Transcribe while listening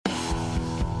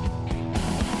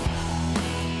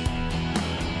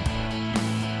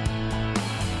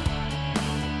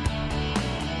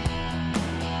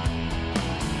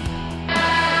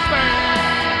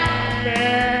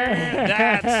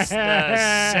That's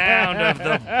the sound of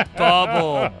the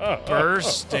bubble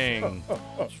bursting.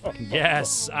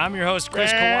 Yes, I'm your host,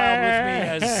 Chris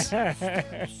Kowald. With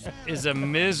me is a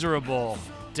miserable,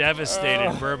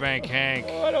 devastated Burbank Hank.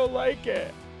 Oh, I don't like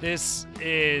it. This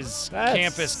is That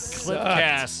Campus sucked.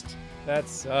 Clipcast That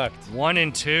sucked. 1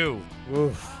 and 2.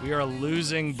 Oof. We are a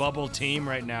losing bubble team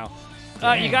right now.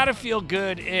 Damn. You got to feel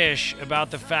good-ish about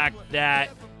the fact that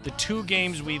the 2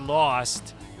 games we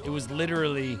lost, it was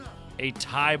literally a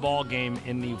tie ball game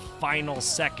in the final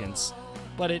seconds.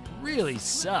 But it really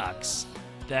sucks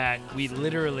that we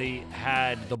literally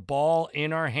had the ball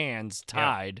in our hands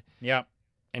tied Yep.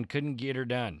 and couldn't get her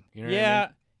done. You know what I Yeah. mean?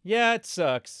 Yeah, it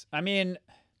sucks. I mean,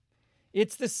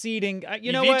 it's the seeding.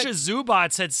 You know what? Ivica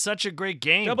Zubats had such a great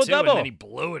game, too, Double-double. and then he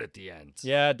blew it at the end.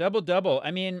 Yeah, double-double.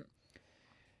 I mean,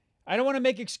 I don't want to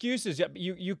make excuses.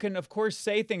 You can, of course,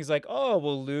 say things like, oh,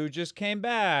 well, Lou just came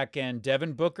back, and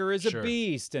Devin Booker is Sure. a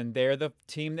beast, and they're the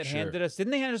team that Sure. handed us.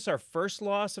 Didn't they hand us our first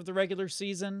loss of the regular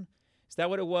season? Is that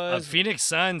what it was? Phoenix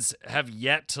Suns have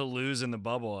yet to lose in the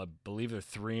bubble. I believe they're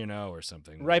 3-0 or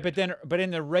something. Right, but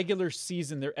in the regular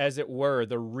season, there, as it were,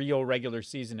 the real regular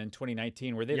season in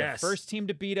 2019, were they Yes. the first team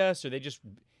to beat us, or they just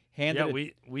handed Yeah,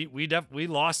 it? we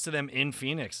lost to them in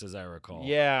Phoenix, as I recall.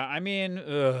 Yeah, I mean,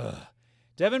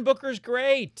 Devin Booker's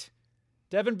great.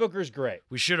 Devin Booker's great.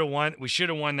 We should have won. We should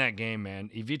have won that game, man.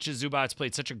 Ivica Zubats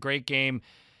played such a great game.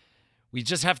 We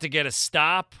just have to get a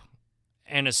stop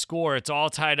and a score. It's all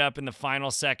tied up in the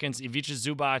final seconds. Ivica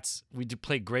Zubats, we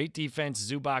play great defense.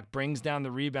 Zubac brings down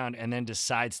the rebound and then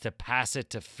decides to pass it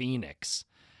to Phoenix.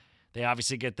 They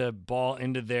obviously get the ball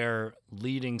into their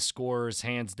leading scorer's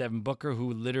hands, Devin Booker,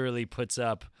 who literally puts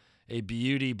up a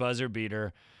beauty buzzer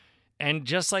beater. And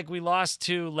just like we lost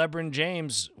to LeBron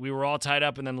James, we were all tied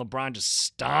up, and then LeBron just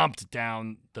stomped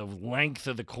down the length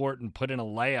of the court and put in a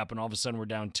layup, and all of a sudden we're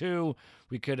down 2.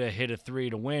 We could have hit a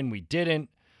 3 to win. We didn't.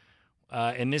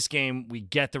 In this game, we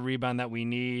get the rebound that we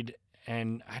need,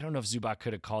 and I don't know if Zubac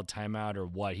could have called timeout or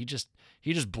what. He just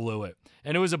blew it,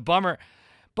 and it was a bummer.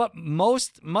 But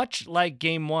much like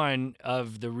Game 1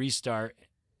 of the restart,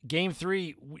 Game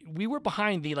 3, we were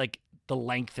behind the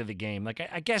length of the game.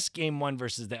 I guess Game 1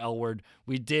 versus the L Word,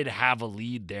 we did have a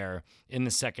lead there in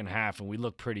the second half, and we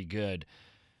looked pretty good.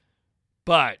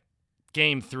 But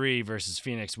Game 3 versus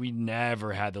Phoenix, we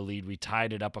never had the lead. We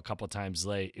tied it up a couple times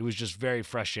late. It was just very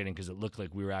frustrating because it looked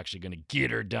like we were actually going to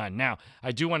get her done. Now,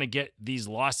 I do want to get these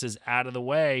losses out of the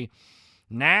way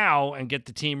now and get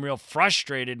the team real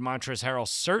frustrated. Montrezl Harrell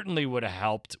certainly would have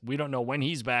helped. We don't know when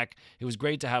he's back. It was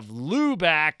great to have Lou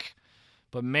back.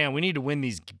 But, man, we need to win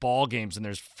these ball games, and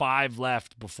there's 5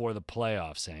 left before the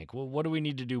playoffs, Hank. Well, what do we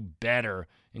need to do better,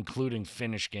 including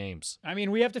finish games? I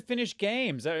mean, we have to finish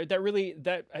games. I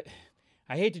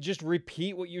hate to just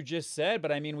repeat what you just said,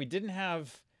 but I mean, we didn't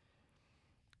have.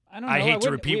 I don't know. I hate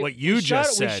to repeat what you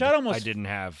just said. I didn't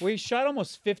have. We shot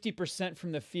almost 50%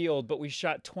 from the field, but we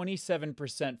shot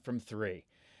 27% from 3.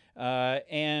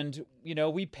 And, you know,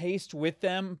 we paced with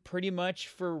them pretty much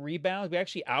for rebounds. We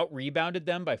actually out-rebounded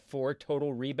them by 4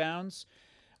 total rebounds.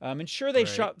 And sure they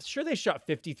shot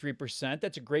 53%.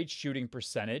 That's a great shooting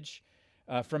percentage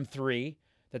from 3.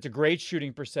 That's a great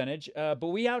shooting percentage. But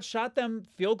we outshot them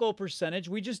field goal percentage.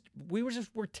 We're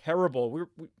terrible.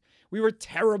 We were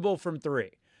terrible from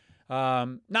 3.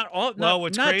 Not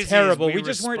crazy terrible. is We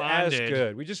just weren't as responded-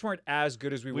 good. We just weren't as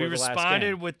good as we were We the last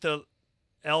responded game. with the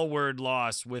L Word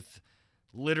loss with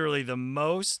literally the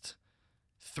most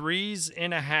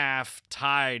 3.5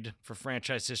 tied for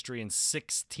franchise history in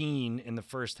 16 in the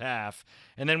first half.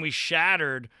 And then we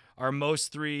shattered our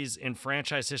most 3s in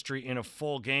franchise history in a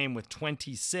full game with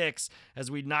 26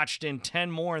 as we notched in 10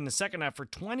 more in the second half for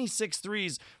 26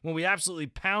 threes when we absolutely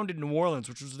pounded New Orleans,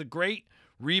 which was the great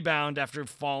rebound after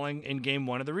falling in Game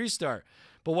 1 of the restart.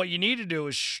 But what you need to do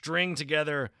is string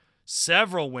together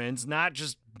several wins, not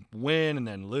just win and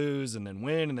then lose and then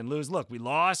win and then lose. Look, we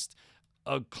lost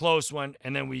a close one,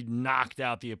 and then we knocked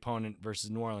out the opponent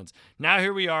versus New Orleans. Now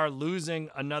here we are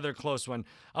losing another close one.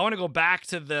 I want to go back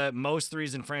to the most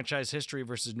 3s in franchise history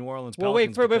versus New Orleans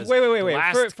Pelicans.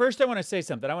 Wait. First, I want to say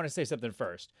something.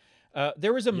 First.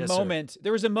 There was a Yes, moment. sir.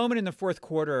 There was a moment in the fourth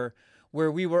quarter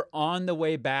where we were on the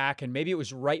way back, and maybe it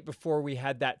was right before we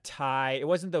had that tie. It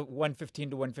wasn't the 115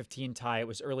 to 115 tie. It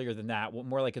was earlier than that,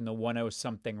 more like in the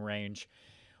 10-something range,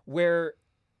 where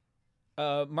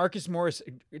Marcus Morris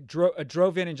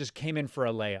drove in and just came in for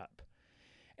a layup.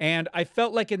 And I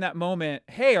felt like in that moment,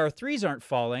 hey, our 3s aren't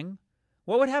falling.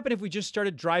 What would happen if we just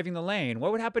started driving the lane?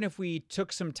 What would happen if we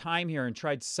took some time here and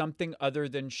tried something other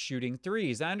than shooting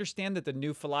 3s? I understand that the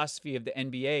new philosophy of the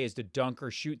NBA is to dunk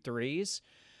or shoot 3s.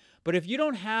 But if you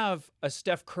don't have a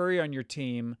Steph Curry on your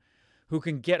team who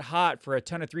can get hot for a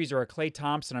ton of threes, or a Klay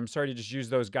Thompson. I'm sorry to just use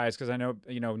those guys because I know,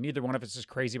 neither one of us is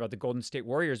crazy about the Golden State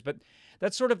Warriors, but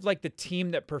that's sort of like the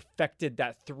team that perfected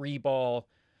that three-ball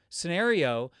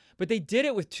scenario. But they did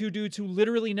it with two dudes who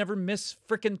literally never miss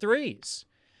freaking threes.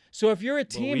 So if you're a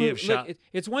team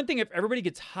it's one thing if everybody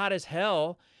gets hot as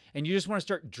hell and you just want to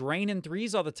start draining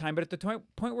threes all the time, but at the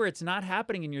point where it's not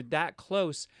happening and you're that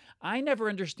close, I never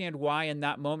understand why in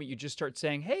that moment you just start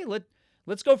saying, "Hey,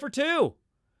 let's go for two.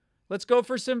 Let's go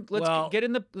for some. Let's get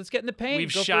in the paint.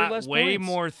 We've shot way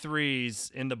more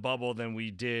threes in the bubble than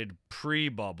we did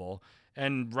pre-bubble,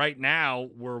 and right now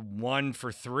we're 1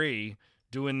 for 3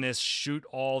 doing this shoot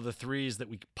all the threes that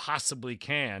we possibly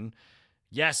can.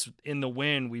 Yes, in the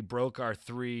win we broke our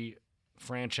 3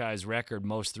 franchise record,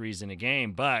 most threes in a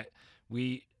game, but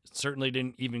we certainly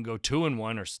didn't even go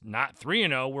 2-1 or not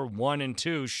 3-0. We're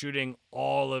 1-2 shooting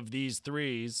all of these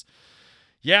threes.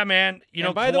 Yeah, man.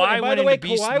 By the way,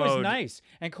 Kawhi was nice.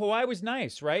 And Kawhi was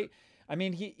nice, right? I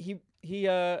mean, he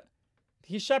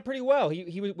shot pretty well.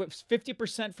 He was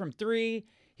 50% from 3.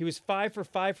 He was 5 for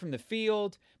 5 from the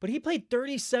field, but he played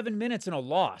 37 minutes in a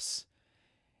loss.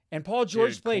 And Paul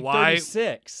George played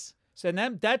 36. So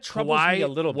that troubles me a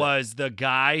little bit. Kawhi was the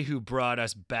guy who brought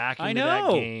us back into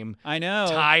that game. I know.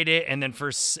 Tied it, and then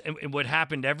what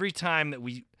happened every time that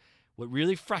what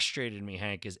really frustrated me,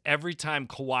 Hank, is every time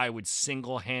Kawhi would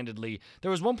single-handedly...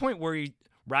 There was one point where he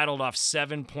rattled off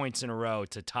 7 points in a row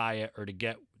to tie it or to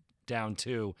get down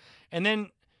 2. And then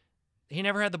he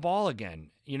never had the ball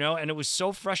again, And it was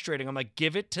so frustrating. I'm like,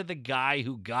 give it to the guy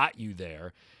who got you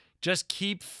there. Just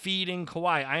keep feeding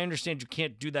Kawhi. I understand you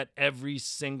can't do that every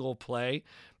single play.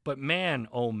 But man,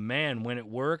 oh man, when it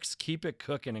works, keep it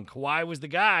cooking. And Kawhi was the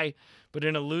guy, but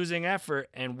in a losing effort.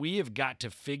 And we have got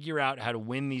to figure out how to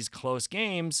win these close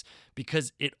games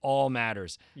because it all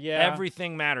matters. Yeah.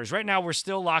 Everything matters. Right now, we're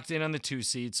still locked in on the 2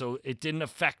 seed, so it didn't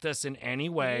affect us in any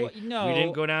way. Well, no. We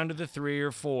didn't go down to the 3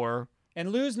 or 4.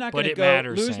 And Lou's not going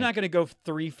to go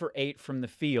 3 for 8 from the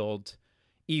field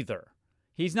either.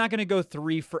 He's not going to go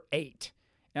 3 for 8.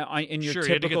 In your sure, typical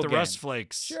you had to get the game. rust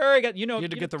flakes. Sure, you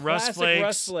had to get the rust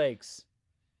flakes.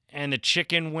 And the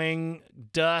chicken wing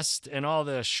dust and all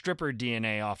the stripper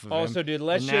DNA off of him. Also, dude,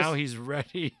 now he's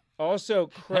ready. Also,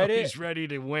 he's ready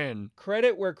to win.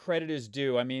 Credit where credit is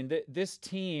due. I mean, this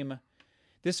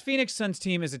Phoenix Suns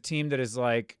team is a team that is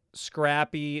like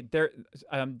scrappy.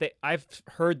 I've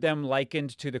heard them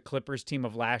likened to the Clippers team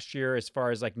of last year as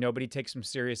far as like nobody takes them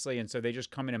seriously, and so they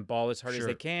just come in and ball as hard as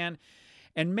they can.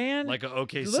 And man, like a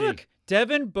OKC. Look,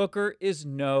 Devin Booker is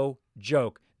no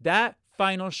joke. That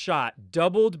final shot,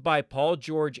 doubled by Paul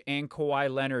George and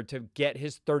Kawhi Leonard to get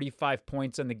his 35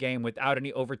 points in the game without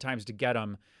any overtimes to get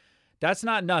him. That's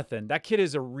not nothing. That kid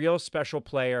is a real special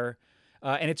player.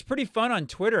 And it's pretty fun on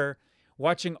Twitter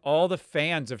watching all the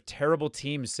fans of terrible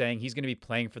teams saying he's going to be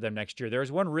playing for them next year. There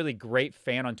was one really great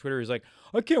fan on Twitter who's like,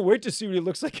 I can't wait to see what he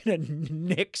looks like in a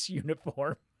Knicks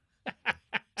uniform.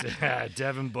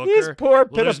 Devin Booker. These poor,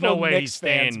 pitiful there's no way Knicks he's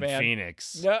staying fans, in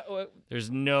Phoenix. No,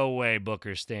 there's no way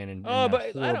Booker's staying in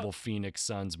that horrible Phoenix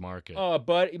Suns market. Oh,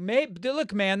 but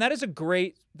look, man,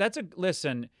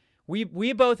 listen.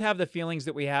 We both have the feelings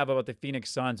that we have about the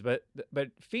Phoenix Suns, but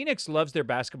Phoenix loves their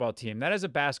basketball team. That is a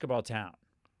basketball town.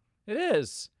 It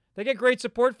is. They get great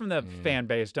support from the fan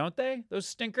base, don't they? Those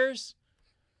stinkers.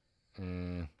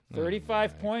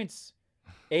 35 points.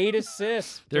 8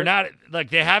 assists. They're not like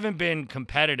they haven't been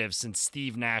competitive since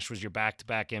Steve Nash was your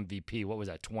back-to-back MVP. What was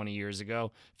that, 20 years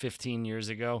ago, 15 years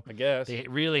ago? I guess. They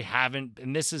really haven't,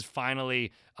 and this is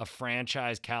finally a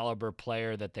franchise caliber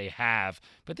player that they have.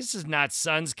 But this is not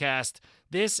Sunscast.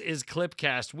 This is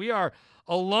Clipcast. We are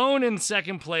alone in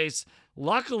second place.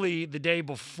 Luckily, the day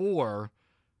before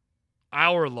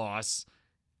our loss,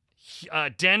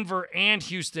 Denver and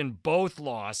Houston both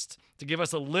lost to give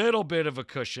us a little bit of a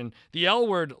cushion. The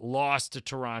L-Word lost to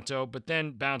Toronto, but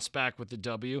then bounced back with the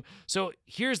W. So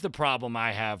here's the problem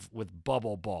I have with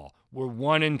bubble ball. We're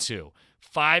 1-2.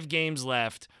 5 games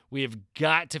left. We have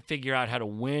got to figure out how to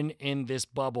win in this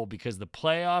bubble because the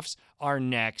playoffs are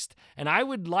next. And I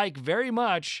would like very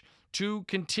much to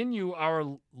continue our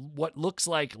what looks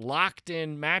like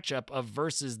locked-in matchup of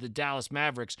versus the Dallas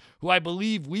Mavericks, who I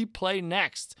believe we play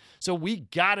next. So we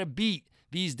got to beat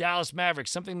these Dallas Mavericks,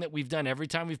 something that we've done every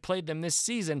time we've played them this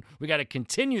season. We got to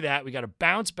continue that. We got to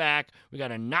bounce back. We got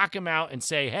to knock them out and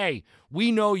say, hey,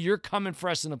 we know you're coming for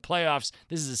us in the playoffs.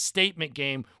 This is a statement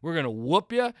game. We're going to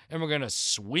whoop you, and we're going to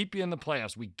sweep you in the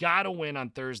playoffs. We got to win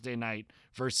on Thursday night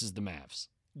versus the Mavs.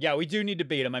 Yeah, we do need to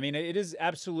beat them. I mean, it is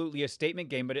absolutely a statement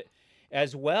game, but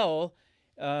as well,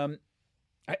 I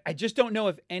just don't know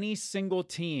if any single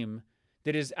team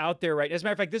that is out there right. As a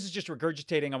matter of fact, this is just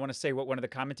regurgitating. I want to say what one of the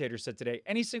commentators said today.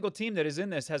 Any single team that is in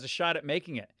this has a shot at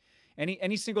making it.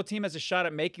 Any single team has a shot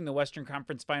at making the Western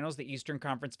Conference Finals, the Eastern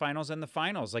Conference Finals, and the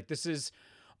finals. Like, this is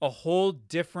a whole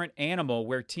different animal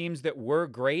where teams that were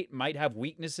great might have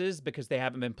weaknesses because they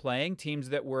haven't been playing. Teams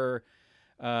that were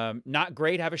not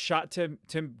great have a shot to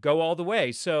go all the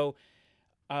way. So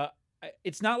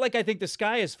it's not like I think the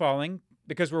sky is falling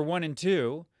because we're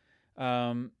 1-2.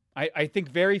 I think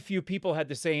very few people had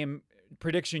the same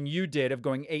prediction you did of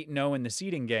going 8-0 in the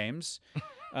seeding games.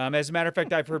 As a matter of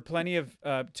fact, I've heard plenty of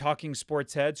talking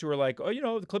sports heads who are like,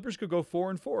 oh, the Clippers could go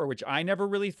 4-4, which I never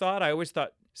really thought. I always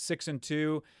thought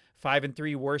 6-2,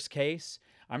 5-3 worst case.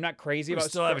 I'm not crazy about.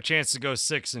 Still have a chance to go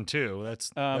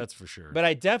 6-2. That's for sure. But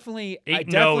I definitely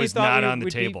 8-0 is not on the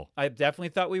table. I definitely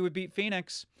thought we would beat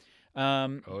Phoenix. Yeah.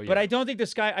 But I don't think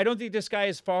the sky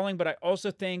is falling. But I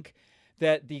also think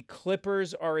that the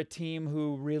Clippers are a team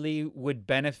who really would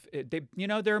benefit.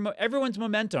 They're everyone's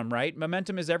momentum, right?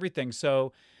 Momentum is everything.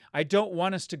 So I don't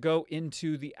want us to go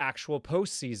into the actual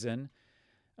postseason,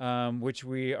 which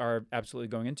we are absolutely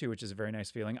going into, which is a very nice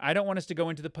feeling. I don't want us to go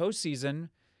into the postseason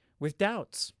with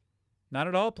doubts. Not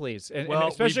at all, please. And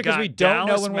especially because we don't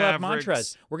know when we'll have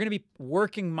Montrez. We're going to be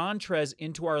working Montrez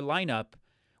into our lineup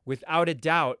without a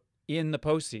doubt in the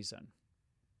postseason.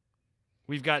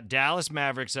 We've got Dallas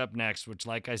Mavericks up next, which,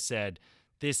 like I said,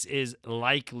 this is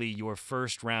likely your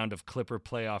first round of Clipper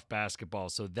playoff basketball.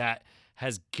 So that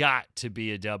has got to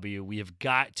be a W. We have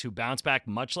got to bounce back,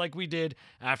 much like we did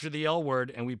after the L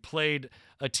word, and we played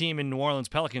a team in New Orleans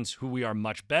Pelicans who we are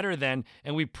much better than,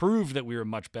 and we proved that we were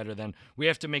much better than. We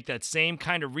have to make that same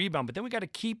kind of rebound, but then we got to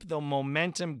keep the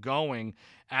momentum going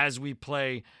as we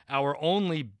play our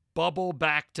only bubble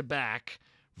back-to-back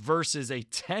versus a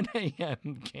 10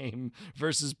 a.m. game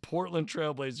versus Portland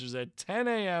Trailblazers at 10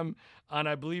 a.m. on,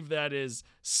 I believe that is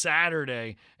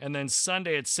Saturday, and then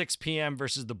Sunday at 6 p.m.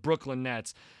 versus the Brooklyn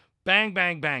Nets. Bang,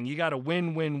 bang, bang. You got to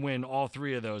win all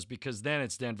three of those, because then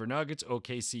it's Denver Nuggets,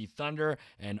 OKC Thunder,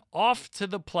 and off to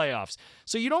the playoffs.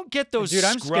 So you don't get those Dude,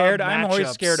 I'm scrub scared. matchups. I'm always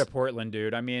scared of Portland,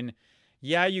 dude. I mean,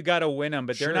 yeah, you got to win them,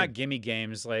 but Sure. they're not gimme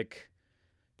games. Like,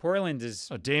 Portland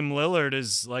is... Dame Lillard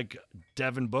is like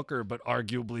Devin Booker, but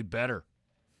arguably better.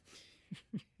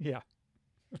 Yeah.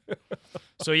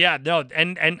 So, yeah, no,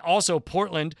 and also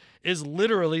Portland is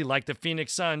literally like the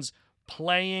Phoenix Suns,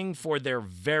 playing for their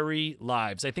very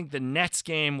lives. I think the Nets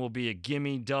game will be a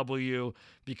gimme W,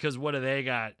 because what do they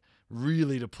got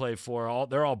really to play for?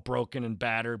 They're all broken and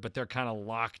battered, but they're kind of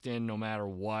locked in no matter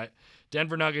what.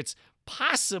 Denver Nuggets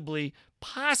possibly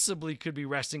could be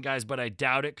resting guys, but I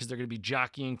doubt it, because they're going to be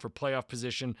jockeying for playoff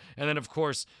position. And then, of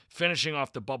course, finishing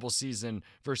off the bubble season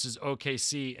versus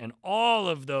OKC and all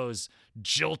of those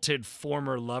jilted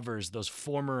former lovers, those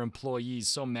former employees,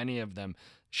 so many of them.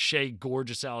 Shea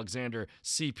Gorgeous Alexander,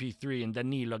 CP3, and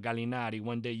Danilo Gallinari.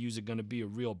 One day you're going to be a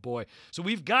real boy. So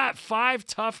we've got 5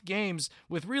 tough games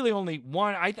with really only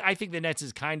one. I think the Nets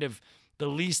is kind of the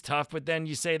least tough, but then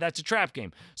you say that's a trap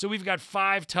game. So we've got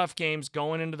 5 tough games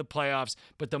going into the playoffs,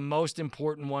 but the most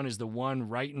important one is the one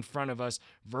right in front of us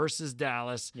versus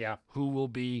Dallas, who will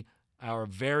be our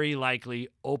very likely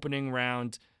opening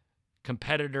round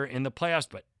competitor in the playoffs.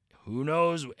 But who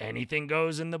knows? Anything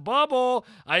goes in the bubble.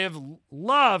 I have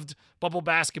loved bubble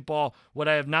basketball. What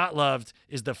I have not loved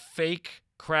is the fake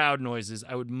crowd noises.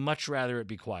 I would much rather it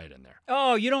be quiet in there.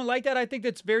 Oh, you don't like that? I think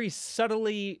that's very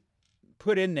subtly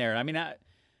put in there. I mean,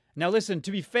 now listen,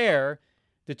 to be fair,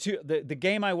 the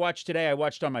game I watched today, I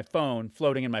watched on my phone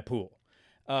floating in my pool.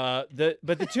 But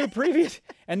the two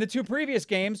previous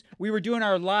games, we were doing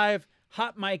our live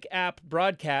Hot Mic app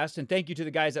broadcast, and thank you to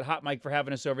the guys at Hot Mic for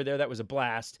having us over there. That was a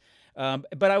blast.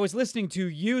 But I was listening to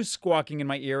you squawking in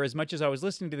my ear as much as I was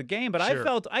listening to the game, but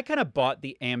Sure. I kind of bought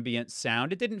the ambient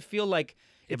sound. It didn't feel like,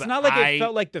 but it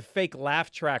felt like the fake laugh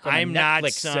track on a I'm Netflix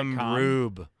not some sitcom.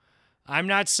 rube. I'm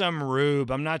not some rube.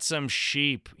 I'm not some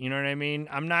sheep. You know what I mean?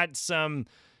 I'm not some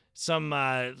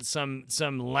lamb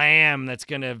that's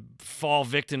gonna fall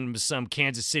victim to some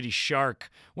Kansas City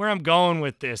shark. Where I'm going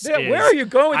with this Yeah, is, where are you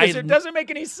going with this? It doesn't make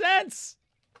any sense.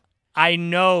 I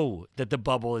know that the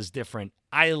bubble is different.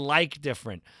 I like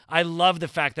different. I love the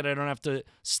fact that I don't have to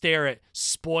stare at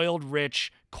spoiled rich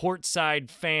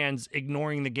courtside fans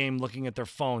ignoring the game, looking at their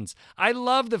phones. I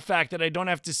love the fact that I don't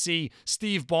have to see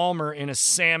Steve Ballmer in a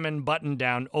salmon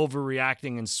button-down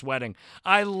overreacting and sweating.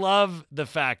 I love the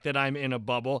fact that I'm in a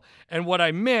bubble, and what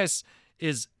I miss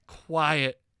is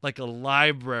quiet, like a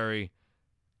library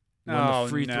on the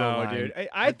free throw line. Dude.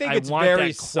 I think it's want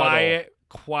very that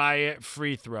quiet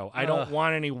free throw. I don't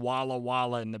want any walla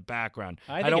walla in the background.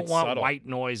 I don't want subtle. white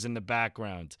noise in the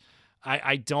background.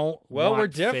 I don't Well, want we're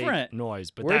different. fake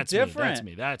noise, but We're that's different.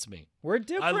 me. That's me. We're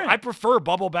different. I prefer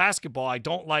bubble basketball. I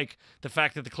don't like the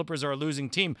fact that the Clippers are a losing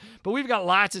team, but we've got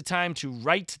lots of time to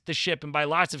right the ship. And by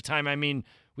lots of time, I mean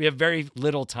we have very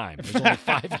little time. There's only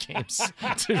 5 games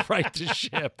to right the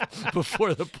ship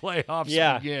before the playoffs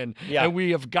begin. Yeah. And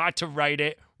we have got to right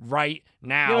it right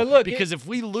now. Yeah, look, because if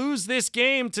we lose this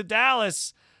game to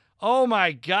Dallas, oh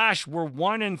my gosh, we're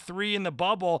 1-3 in the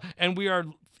bubble, and we are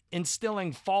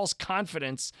instilling false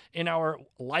confidence in our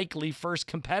likely first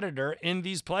competitor in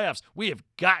these playoffs. We have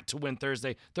got to win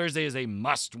Thursday. Thursday is a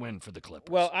must-win for the Clippers.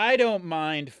 Well, I don't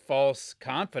mind false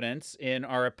confidence in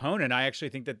our opponent. I actually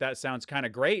think that sounds kind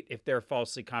of great if they're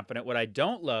falsely confident. What I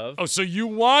don't love... Oh, so you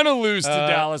want to lose to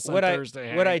Dallas on Thursday,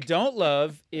 Hank. What I don't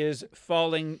love is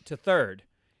falling to third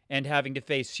and having to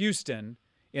face Houston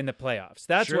in the playoffs.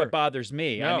 That's what bothers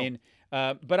me. No. I mean,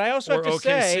 but I also have to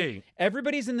say,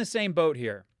 everybody's in the same boat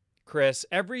here, Chris.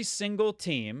 Every single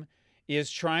team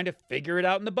is trying to figure it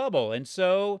out in the bubble. And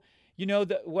so, you know,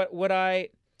 what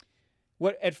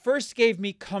at first gave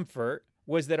me comfort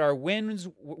was that our win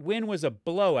was a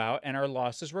blowout and our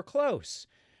losses were close.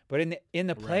 But in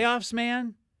the playoffs,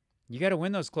 man, you got to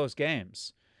win those close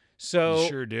games. So you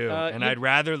sure do. And I'd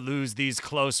rather lose these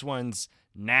close ones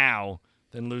now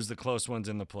than lose the close ones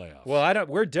in the playoffs. Well,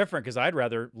 we're different because I'd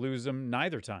rather lose them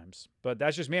neither times. But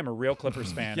that's just me. I'm a real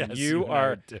Clippers fan. Yes, and you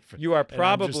are different. You are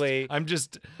probably I'm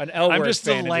just an L-word I'm just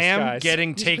fan a lamb in disguise.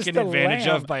 getting taken advantage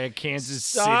of by a Kansas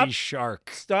City Shark.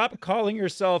 Stop calling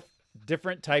yourself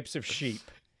different types of sheep.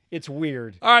 It's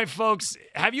weird. All right, folks.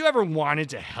 Have you ever wanted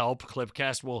to help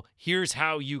Clipcast? Well, here's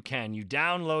how you can. You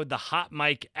download the Hot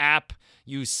Mic app.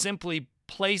 You simply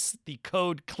place the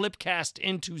code Clipcast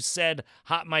into said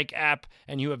Hot Mic app,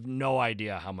 and you have no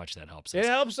idea how much that helps us. It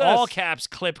helps us. All caps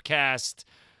Clipcast.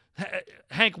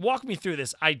 Hank, walk me through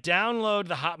this. I download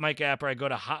the Hot Mic app, or I go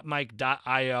to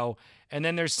hotmic.io, and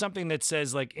then there's something that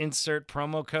says like insert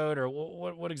promo code, or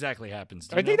what exactly happens?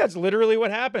 I think that's literally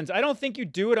what happens. I don't think you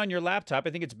do it on your laptop.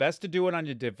 I think it's best to do it on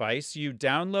your device. You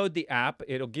download the app.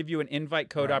 It'll give you an invite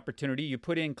code opportunity. You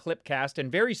put in Clipcast, and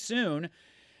very soon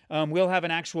we'll have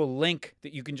an actual link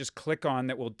that you can just click on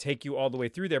that will take you all the way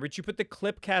through there. But you put the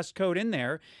Clipcast code in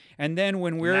there, and then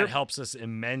that helps us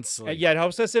immensely. Yeah, it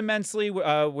helps us immensely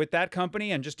with that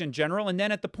company and just in general. And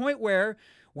then at the point where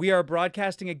we are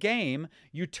broadcasting a game,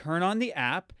 you turn on the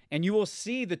app, and you will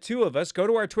see the two of us. Go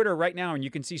to our Twitter right now, and you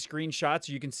can see screenshots.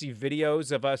 You can see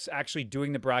videos of us actually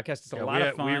doing the broadcast. It's a lot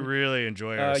of fun. We really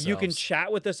enjoy ourselves. You can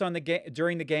chat with us on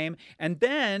during the game, and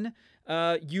then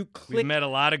you click. We've met a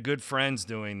lot of good friends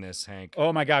doing this, Hank.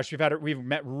 Oh my gosh, we've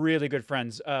met really good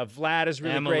friends. Vlad is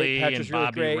really great. Petra's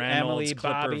really great. Reynolds, Emily,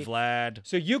 Bobby, Vlad.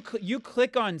 So you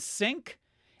click on sync,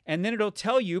 and then it'll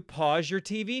tell you pause your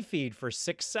TV feed for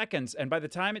 6 seconds. And by the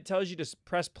time it tells you to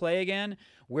press play again,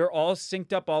 we're all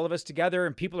synced up, all of us together,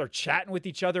 and people are chatting with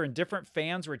each other. And different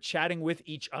fans were chatting with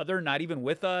each other, not even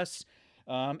with us.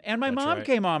 And my mom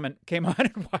came on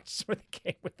and watched some of the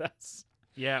game with us.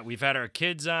 Yeah, we've had our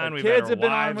kids on. We've had our have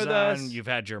been wives on with us. You've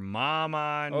had your mom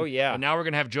on. Oh, yeah. And now we're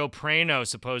going to have Joe Prano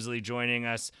supposedly joining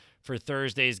us for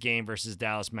Thursday's game versus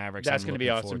Dallas Mavericks. That's going to be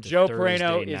awesome. Joe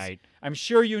Prano is, I'm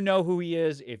sure you know who he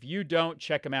is. If you don't,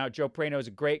 check him out. Joe Prano is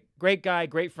a great guy,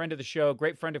 great friend of the show,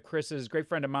 great friend of Chris's, great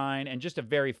friend of mine, and just a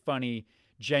very funny,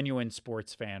 genuine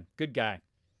sports fan. Good guy.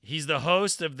 He's the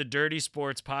host of the Dirty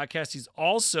Sports podcast.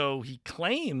 He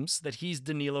claims that he's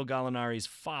Danilo Gallinari's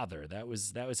father. That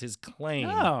was his claim.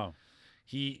 Oh.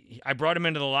 I brought him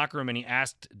into the locker room and he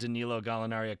asked Danilo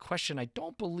Gallinari a question. I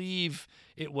don't believe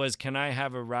it was, can I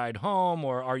have a ride home,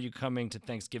 or are you coming to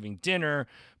Thanksgiving dinner?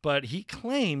 But he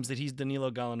claims that he's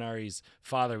Danilo Gallinari's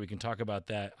father. We can talk about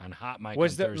that on Hot Mic on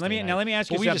Thursday night. Now let me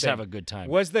ask you something. We just have a good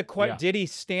time. Did he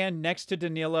stand next to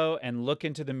Danilo and look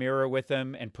into the mirror with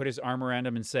him and put his arm around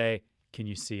him and say, "Can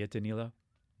you see it, Danilo?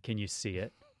 Can you see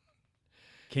it?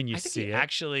 Can you see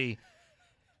it?"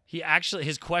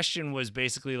 His question was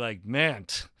basically like, man,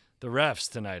 the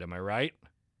refs tonight, am I right?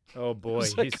 Oh boy,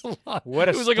 it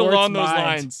was like along those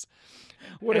lines.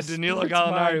 And Danilo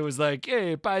Gallinari was like,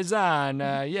 "Hey,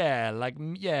 paisan,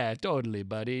 yeah, totally,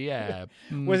 buddy, yeah."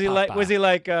 Was he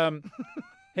like,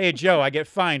 "Hey Joe, I get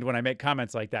fined when I make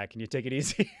comments like that. Can you take it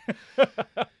easy?"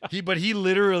 But he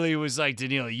literally was like,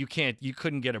 "Danilo, you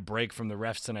couldn't get a break from the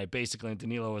refs tonight." Basically, and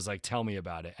Danilo was like, "Tell me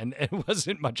about it." And it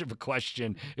wasn't much of a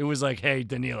question. It was like, "Hey,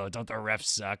 Danilo, don't the refs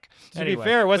suck?" To be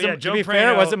fair,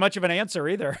 it wasn't much of an answer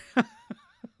either.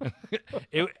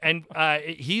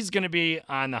 He's going to be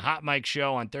on the Hot Mic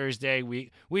show on Thursday.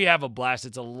 We have a blast.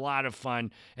 It's a lot of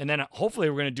fun. And then hopefully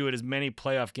we're going to do it as many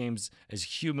playoff games as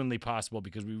humanly possible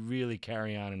because we really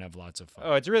carry on and have lots of fun.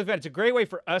 Oh, it's really fun. It's a great way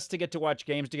for us to get to watch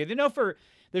games together.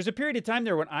 There's a period of time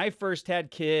there when I first had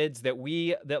kids that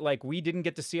we didn't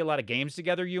get to see a lot of games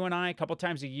together, you and I. A couple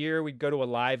times a year, we'd go to a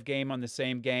live game on the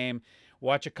same game,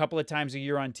 watch a couple of times a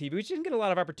year on TV. We just didn't get a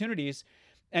lot of opportunities.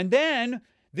 And then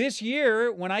this year,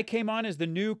 when I came on as the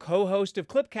new co-host of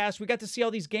Clipcast, we got to see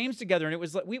all these games together, and it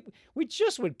was like we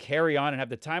just would carry on and have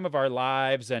the time of our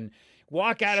lives and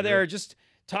walk out of there just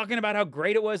talking about how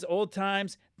great it was, old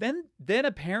times. Then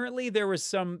apparently there was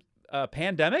some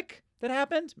pandemic that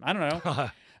happened. I don't know.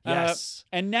 Yes.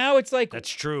 And now it's like that's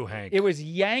true, Hank. It was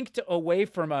yanked away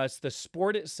from us, the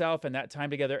sport itself and that time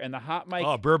together, and the Hot Mic.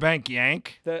 Oh, Burbank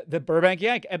Yank. The Burbank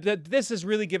Yank. This has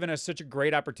really given us such a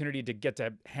great opportunity to get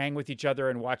to hang with each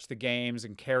other and watch the games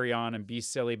and carry on and be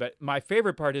silly. But my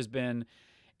favorite part has been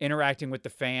interacting with the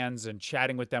fans and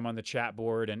chatting with them on the chat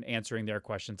board and answering their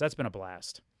questions. That's been a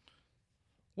blast.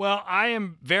 Well, I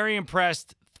am very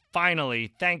impressed, finally,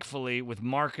 thankfully, with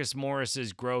Marcus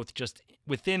Morris's growth just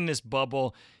within this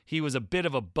bubble. He was a bit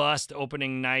of a bust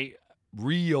opening night,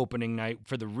 reopening night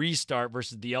for the restart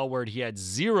versus the L Word. He had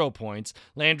 0 points.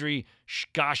 Landry,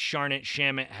 gosh darn it,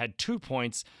 Shamet had 2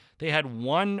 points. They had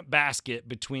 1 basket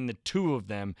between the two of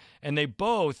them, and they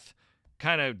both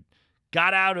kind of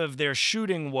got out of their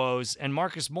shooting woes, and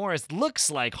Marcus Morris looks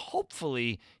like,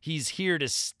 hopefully, he's here to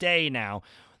stay now.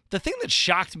 The thing that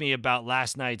shocked me about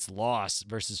last night's loss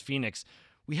versus Phoenix,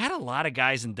 we had a lot of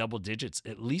guys in double digits,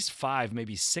 at least 5,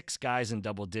 maybe 6 guys in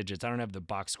double digits. I don't have the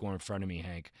box score in front of me,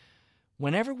 Hank.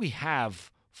 Whenever we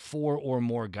have 4 or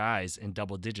more guys in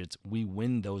double digits, we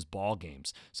win those ball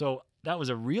games. So that was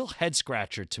a real head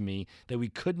scratcher to me that we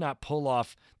could not pull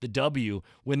off the W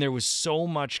when there was so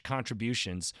much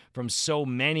contributions from so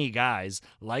many guys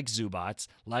like Zubac,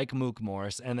 like Mook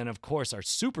Morris, and then, of course, our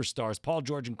superstars, Paul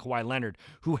George and Kawhi Leonard,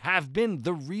 who have been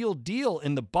the real deal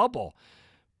in the bubble.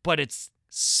 But it's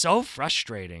so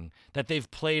frustrating that they've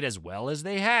played as well as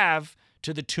they have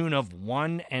to the tune of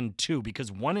 1 and 2,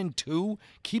 because 1 and 2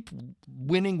 keep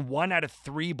winning 1 out of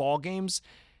 3 ball games.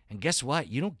 And guess what?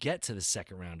 You don't get to the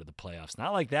second round of the playoffs.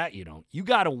 Not like that, you don't. You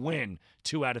got to win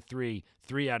 2 out of 3,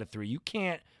 3 out of 3. You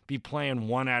can't be playing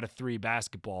 1 out of 3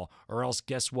 basketball, or else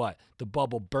guess what? The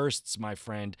bubble bursts, my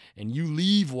friend, and you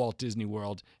leave Walt Disney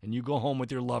World and you go home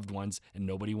with your loved ones, and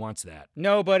nobody wants that.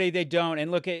 Nobody, they don't.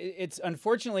 And look, it's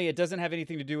unfortunately, it doesn't have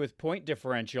anything to do with point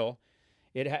differential.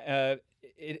 It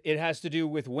has to do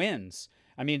with wins.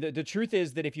 I mean, the truth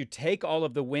is that if you take all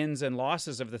of the wins and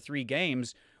losses of the 3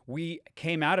 games, we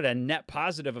came out at a net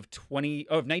positive of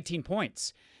 19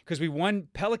 points because we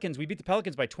beat the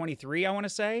Pelicans by 23, I want to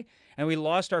say, and we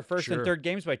lost our first and third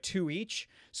games by 2 each.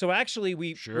 So actually,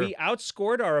 we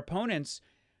outscored our opponents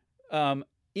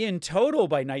in total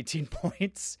by 19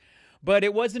 points, but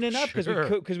it wasn't enough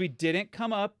because we didn't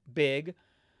come up big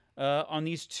on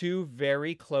these 2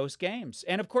 very close games.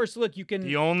 And of course, look, you can...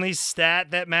 The only stat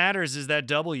that matters is that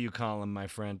W column, my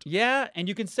friend. Yeah, and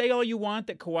you can say all you want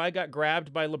that Kawhi got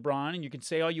grabbed by LeBron, and you can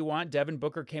say all you want Devin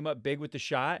Booker came up big with the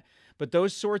shot, but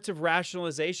those sorts of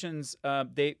rationalizations,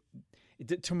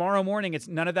 tomorrow morning,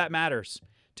 none of that matters.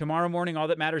 Tomorrow morning, all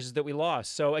that matters is that we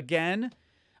lost. So again,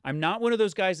 I'm not one of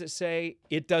those guys that say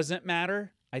it doesn't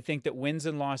matter. I think that wins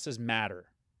and losses matter.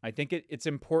 I think it's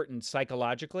important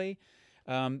psychologically.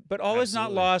 But all is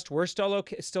not lost. We're still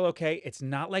okay. It's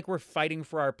not like we're fighting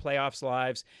for our playoffs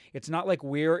lives. It's not like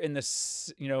we're in the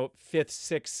 5th,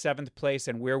 6th, 7th place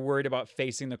and we're worried about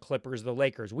facing the Clippers, the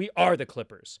Lakers. We are the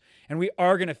Clippers, and we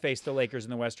are going to face the Lakers in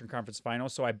the Western Conference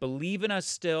Finals. So I believe in us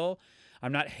still.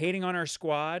 I'm not hating on our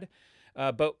squad,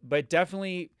 but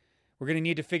definitely we're going to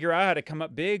need to figure out how to come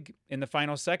up big in the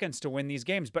final seconds to win these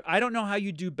games. But I don't know how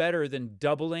you do better than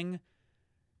doubling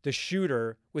the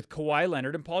shooter with Kawhi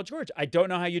Leonard and Paul George. I don't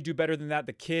know how you do better than that.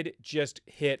 The kid just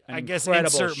hit an incredible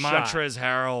insert shot. Montrezl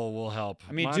Harrell will help.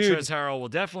 I mean, Montrezl Harrell will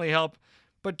definitely help.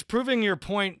 But proving your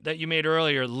point that you made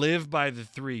earlier, live by the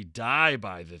 3, die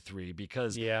by the 3,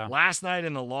 because last night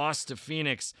in the loss to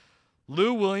Phoenix,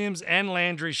 Lou Williams and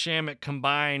Landry Shamet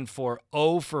combined for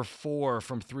 0 for 4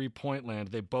 from three-point land.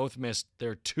 They both missed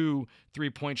their 2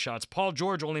 3-point shots. Paul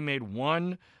George only made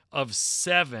 1 of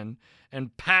 7,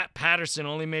 and Pat Patterson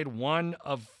only made 1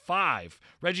 of 5.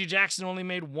 Reggie Jackson only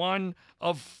made 1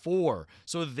 of 4.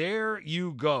 So there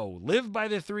you go. Live by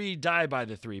the 3, die by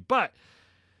the 3. But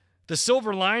the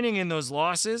silver lining in those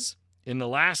losses, in the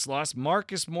last loss,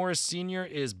 Marcus Morris Sr.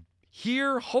 is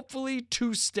here, hopefully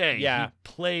to stay. Yeah. He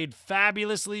played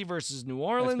fabulously versus New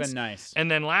Orleans. That's been nice. And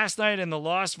then last night in the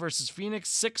loss versus Phoenix,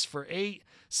 6 for 8,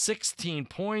 16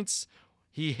 points.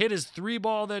 He hit his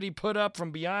 3-ball that he put up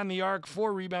from beyond the arc,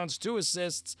 4 rebounds, 2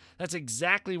 assists. That's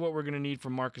exactly what we're going to need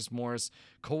from Marcus Morris.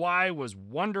 Kawhi was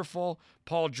wonderful.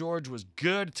 Paul George was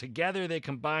good. Together, they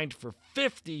combined for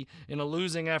 50 in a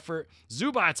losing effort.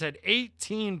 Zubats had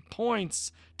 18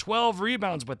 points, 12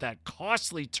 rebounds, but that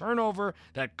costly turnover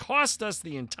that cost us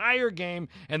the entire game.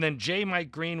 And then J.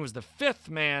 Mike Green was the 5th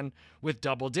man with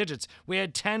double digits. We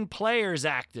had 10 players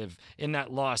active in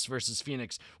that loss versus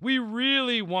Phoenix. We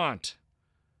really want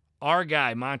our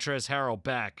guy, Montrezl Harrell,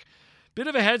 back. Bit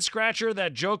of a head scratcher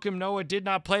that Joakim Noah did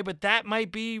not play, but that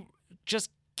might be just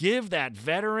give that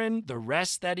veteran the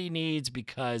rest that he needs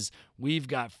because we've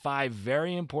got 5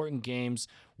 very important games.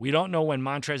 We don't know when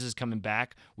Montrez is coming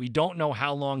back. We don't know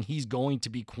how long he's going to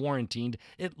be quarantined.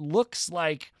 It looks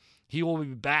like he will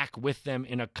be back with them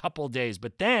in a couple days,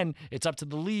 but then it's up to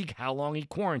the league how long he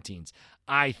quarantines.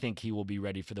 I think he will be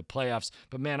ready for the playoffs,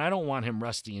 but man, I don't want him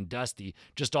rusty and dusty,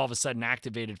 just all of a sudden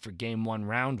activated for game 1,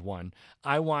 round 1.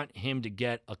 I want him to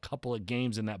get a couple of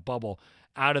games in that bubble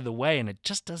out of the way, and it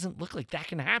just doesn't look like that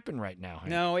can happen right now. Hank.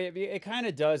 No, it kind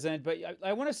of doesn't, but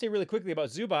I want to say really quickly about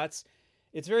Zubats.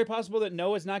 It's very possible that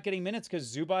Noah's not getting minutes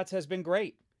because Zubats has been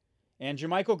great, and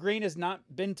JaMychal Green has not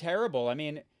been terrible. I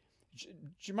mean,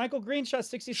 JaMychal Green shot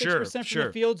 66% from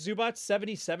the field. Zubats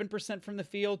 77% from the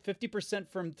field, 50%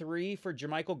 from 3 for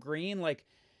JaMychal Green. I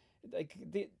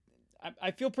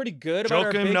feel pretty good about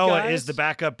our big Joakim Noah guys. is the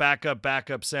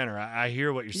backup center. I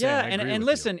hear what you're saying. Yeah, and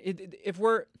listen,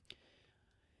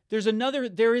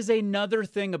 there is another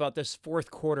thing about this fourth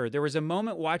quarter. There was a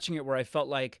moment watching it where I felt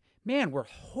like, man, we're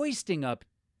hoisting up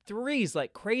threes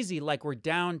like crazy, like we're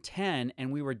down 10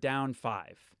 and we were down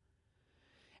 5.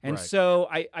 And so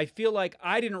I feel like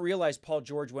I didn't realize Paul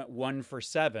George went 1 for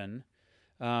 7.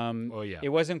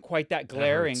 It wasn't quite that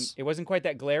glaring. It wasn't quite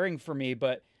that glaring for me,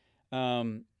 but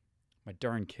my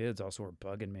darn kids also were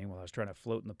bugging me while I was trying to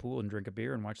float in the pool and drink a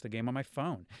beer and watch the game on my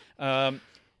phone.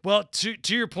 Well,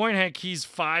 to your point, Hank, he's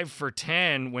 5 for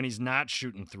 10 when he's not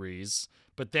shooting threes,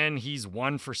 but then he's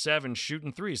 1 for 7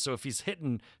 shooting threes. So if he's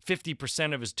hitting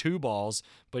 50% of his 2 balls,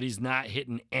 but he's not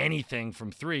hitting anything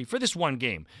from 3 for this one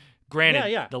game.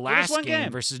 Granted, the last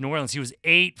game versus New Orleans, he was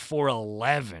 8 for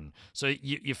 11. So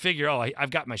you figure,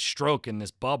 I've got my stroke in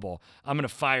this bubble. I'm going to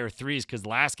fire threes because the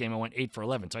last game I went 8 for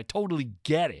 11. So I totally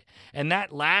get it. And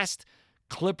that last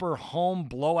Clipper home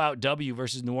blowout W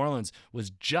versus New Orleans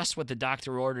was just what the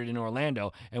doctor ordered in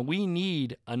Orlando, and we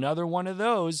need another one of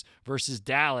those versus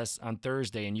Dallas on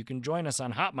Thursday. And you can join us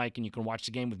on Hot Mic, and you can watch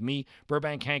the game with me,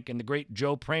 Burbank Hank, and the great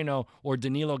Joe Prano or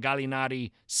Danilo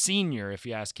Gallinari Sr., if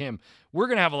you ask him. We're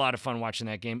going to have a lot of fun watching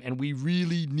that game, and we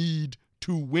really need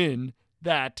to win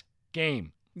that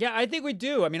game. Yeah, I think we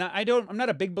do. I mean, I'm not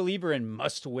a big believer in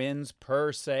must-wins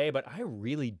per se, but I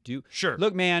really do. Sure.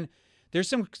 Look, man,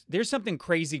 there's something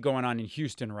crazy going on in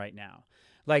Houston right now.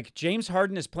 Like, James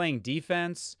Harden is playing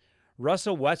defense.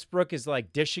 Russell Westbrook is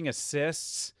like dishing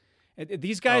assists.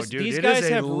 These guys,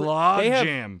 have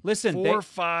logjam. Listen, 4,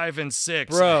 5, and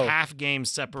 6. Bro, a half game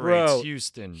separates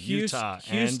Houston, Utah,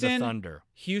 and the Thunder.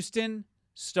 Houston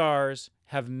Stars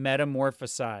have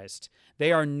metamorphosized.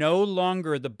 They are no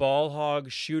longer the ball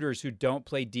hog shooters who don't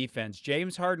play defense.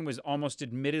 James Harden was almost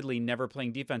admittedly never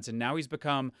playing defense, and now he's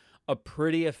become a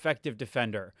pretty effective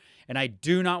defender. And I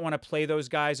do not want to play those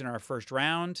guys in our first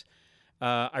round.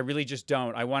 I really just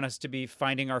don't. I want us to be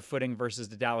finding our footing versus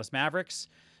the Dallas Mavericks.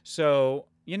 So,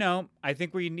 I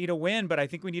think we need a win, but I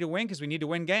think we need a win because we need to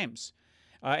win games.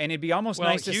 And it'd be almost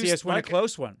nice to see us win a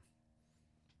close one.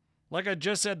 Like I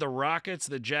just said, the Rockets,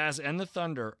 the Jazz, and the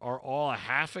Thunder are all a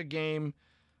half a game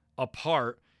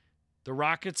apart. The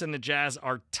Rockets and the Jazz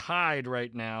are tied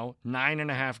right now,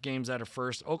 9.5 games out of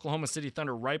first. Oklahoma City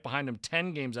Thunder right behind them,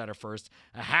 10 games out of first.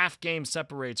 A half game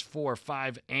separates 4,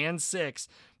 5, and 6.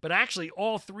 But actually,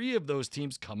 all 3 of those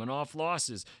teams coming off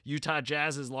losses. Utah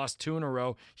Jazz has lost 2 in a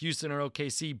row. Houston and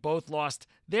OKC both lost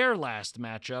their last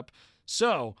matchup.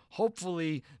 So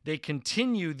hopefully they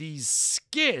continue these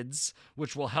skids,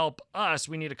 which will help us.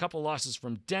 We need a couple losses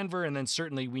from Denver, and then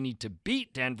certainly we need to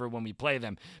beat Denver when we play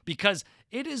them, because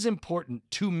it is important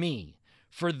to me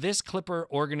for this Clipper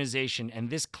organization and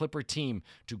this Clipper team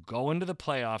to go into the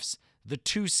playoffs, the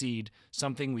 2 seed,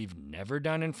 something we've never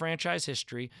done in franchise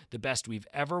history. The best we've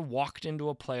ever walked into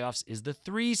a playoffs is the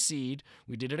 3 seed.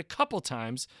 We did it a couple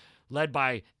times. led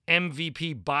by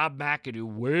MVP Bob McAdoo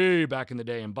way back in the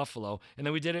day in Buffalo. And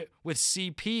then we did it with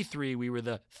CP3. We were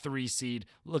the 3 seed.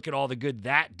 Look at all the good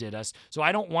that did us. So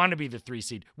I don't want to be the 3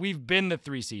 seed. We've been the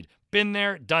 3 seed. Been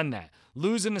there, done that.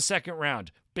 Lose in the second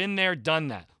round. Been there, done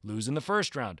that. Lose in the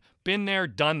first round. Been there,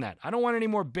 done that. I don't want any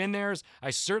more been there's. I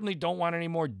certainly don't want any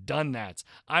more done that's.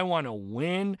 I want to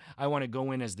win. I want to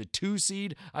go in as the 2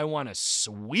 seed. I want to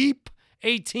sweep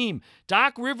a team.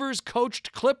 Doc Rivers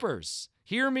coached Clippers.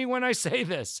 Hear me when I say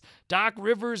this. Doc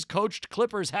Rivers coached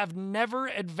Clippers have never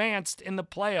advanced in the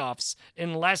playoffs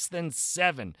in less than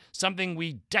 7, something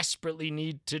we desperately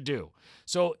need to do.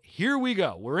 So here we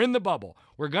go. We're in the bubble.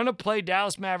 We're going to play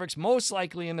Dallas Mavericks most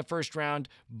likely in the first round,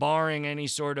 barring any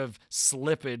sort of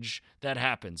slippage that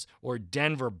happens or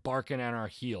Denver barking at our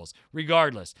heels.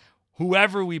 Regardless,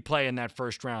 whoever we play in that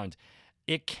first round,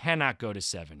 it cannot go to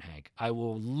 7, Hank. I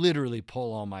will literally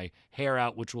pull all my hair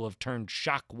out, which will have turned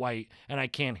shock white, and I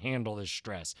can't handle this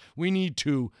stress. We need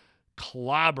to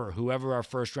clobber whoever our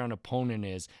first round opponent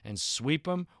is and sweep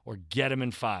them or get them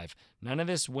in 5. None of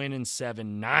this win in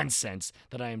 7 nonsense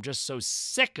that I am just so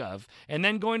sick of. And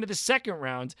then going to the second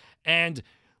round and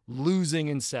losing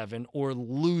in 7 or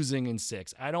losing in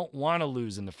 6. I don't want to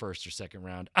lose in the first or second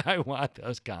round. I want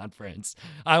those conference.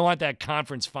 I want that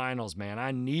conference finals, man.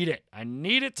 I need it. I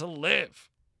need it to live.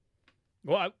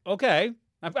 Well, okay.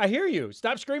 I hear you.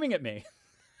 Stop screaming at me.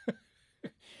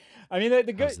 I mean, the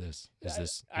good. How's this?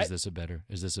 Is this a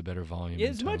better volume?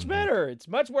 It's much better. It's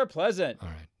much more pleasant. All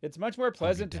right. It's much more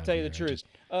pleasant to tell you the truth.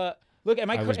 Just, Look, am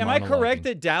I monologuing. correct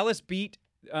that Dallas beat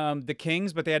the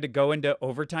Kings, but they had to go into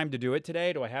overtime to do it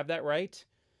today? Do I have that right?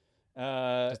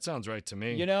 That sounds right to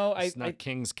me. You know, it's not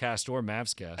Kings cast or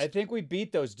Mavs cast. I think we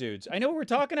beat those dudes. I know we're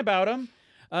talking about them.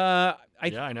 Yeah,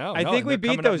 I know. I think we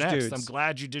beat those dudes. I'm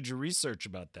glad you did your research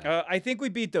about that. I think we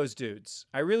beat those dudes.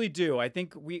 I really do. I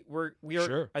think we are.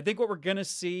 Sure. I think what we're gonna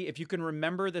see, if you can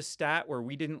remember the stat where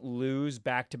we didn't lose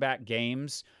back-to-back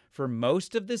games for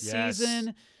most of the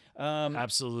season.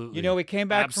 Absolutely. You know, we came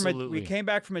back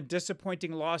from a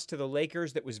disappointing loss to the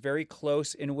Lakers that was very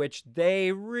close, in which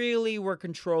they really were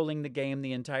controlling the game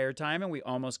the entire time, and we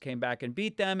almost came back and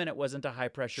beat them, and it wasn't a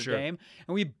high-pressure game,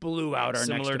 and we blew out our next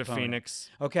opponent. Similar to Phoenix.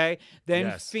 Okay,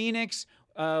 then Phoenix,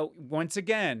 once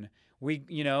again. We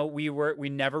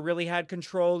never really had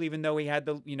control, even though we have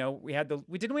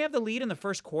the lead in the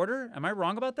first quarter? Am I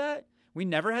wrong about that? We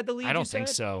never had the lead. I don't think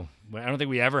so. I don't think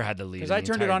we ever had the lead. Because I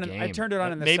turned it on in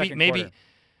the second quarter.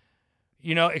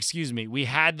 You know, excuse me. We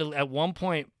had at one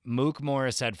point, Mook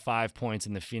Morris had 5 points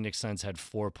and the Phoenix Suns had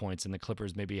 4 points and the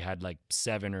Clippers maybe had like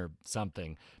 7 or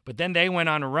something. But then they went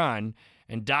on a run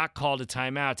and Doc called a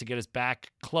timeout to get us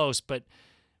back close. But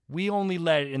we only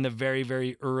led in the very,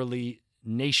 very early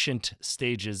nascent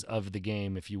stages of the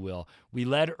game, if you will. We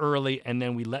led early and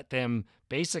then we let them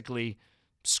basically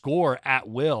score at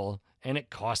will. And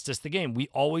it cost us the game. We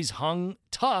always hung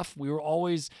tough. We were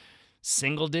always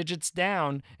single digits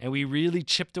down, and we really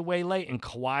chipped away late. And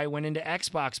Kawhi went into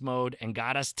Xbox mode and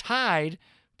got us tied,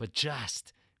 but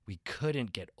we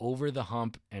couldn't get over the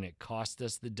hump, and it cost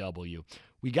us the W.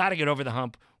 We got to get over the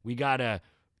hump. We got to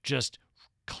just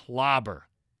clobber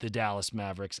the Dallas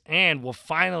Mavericks, and we'll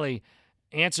finally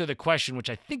answer the question, which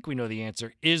I think we know the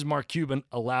answer. Is Mark Cuban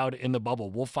allowed in the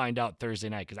bubble? We'll find out Thursday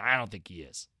night, because I don't think he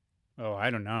is. Oh, I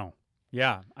don't know.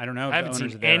 Yeah, I don't know. I haven't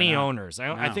seen any owners.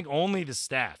 I think only the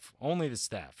staff. Only the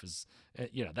staff is.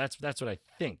 That's what I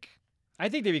think. I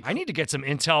think I need to get some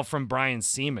intel from Brian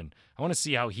Seaman. I want to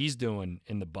see how he's doing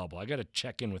in the bubble. I got to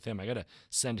check in with him. I got to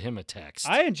send him a text.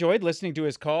 I enjoyed listening to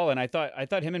his call, and I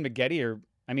thought him and Maggette.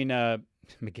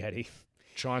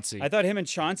 Chauncey. I thought him and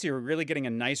Chauncey were really getting a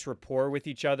nice rapport with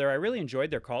each other. I really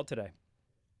enjoyed their call today.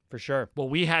 For sure. Well,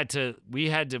 we had to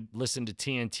listen to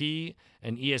TNT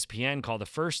and ESPN call the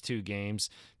first 2 games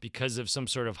because of some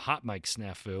sort of hot mic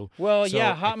snafu. Well, so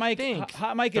yeah, hot mic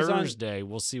is on Thursday.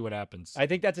 We'll see what happens. I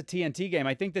think that's a TNT game.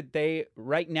 I think that they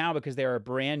right now, because they are a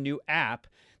brand new app.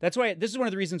 That's why this is one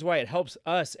of the reasons why it helps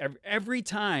us every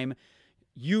time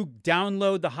you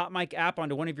download the Hot Mic app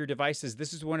onto one of your devices.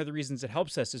 This is one of the reasons it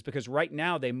helps us, is because right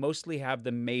now they mostly have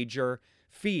the major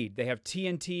feed. They have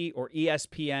TNT or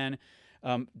ESPN.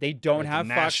 They don't have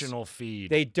national feed.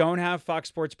 They don't have Fox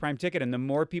Sports Prime Ticket, and the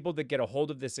more people that get a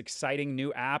hold of this exciting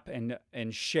new app and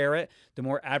share it, the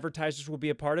more advertisers will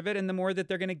be a part of it, and the more that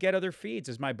they're going to get other feeds.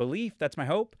 Is my belief. That's my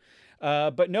hope.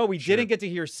 But no, we didn't get to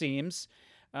hear Seams.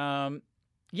 I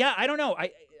don't know.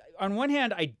 On one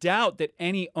hand, I doubt that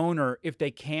any owner, if they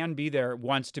can be there,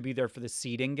 wants to be there for the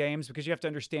seeding games, because you have to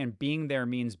understand being there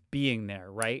means being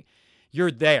there, right? You're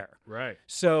there, right?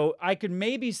 So I could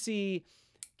maybe see.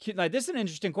 Now, this is an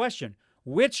interesting question.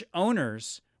 Which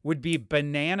owners would be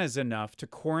bananas enough to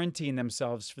quarantine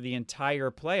themselves for the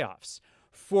entire playoffs.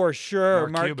 For sure,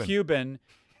 Mark Cuban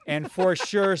and for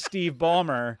sure Steve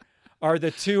Ballmer are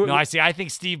the two. No, I think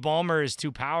Steve Ballmer is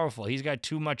too powerful. He's got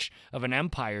too much of an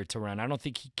empire to run. I don't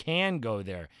think he can go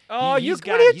there. Oh, what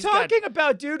are you talking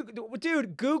about, dude?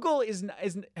 Dude, Google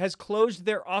has closed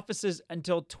their offices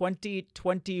until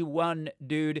 2021,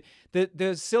 dude.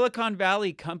 The Silicon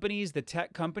Valley companies, the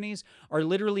tech companies, are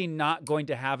literally not going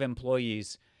to have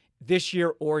employees this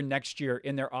year or next year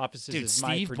in their offices. Dude, is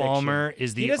my Steve prediction. Ballmer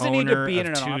is the owner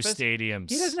of two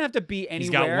stadiums. He doesn't have to be anywhere. He's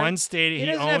got one stadium.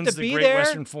 He owns the Great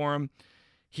Western Forum.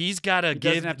 He's got to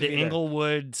give the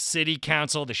Inglewood City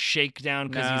Council the shakedown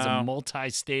because he's a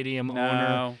multi-stadium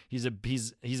owner. He's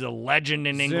a legend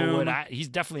in Inglewood. He's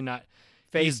definitely not.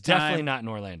 He's definitely not in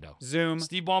Orlando. Zoom.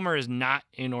 Steve Ballmer is not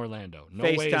in Orlando. No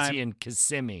way is he in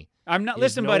Kissimmee. I'm not.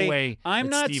 Listen, buddy. I'm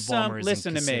not some.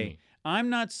 Listen to me. I'm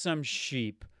not some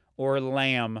sheep or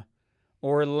lamb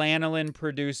or lanolin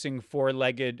producing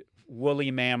four-legged woolly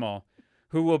mammal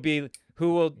who will be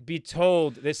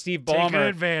told that Steve Ballmer take an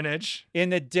advantage in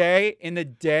the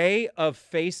day of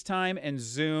FaceTime and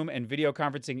Zoom and video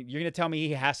conferencing. You're going to tell me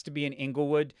he has to be in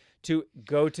Inglewood to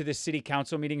go to the city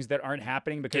council meetings that aren't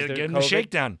happening because they're getting COVID? The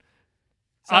shakedown.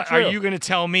 Are you going to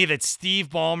tell me that Steve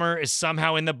Ballmer is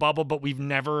somehow in the bubble, but we've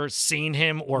never seen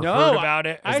him or heard about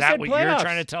it? Is that what you're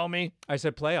trying to tell me? I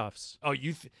said playoffs. Oh,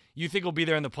 you think he'll be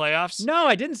there in the playoffs? No,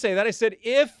 I didn't say that. I said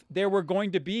if there were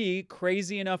going to be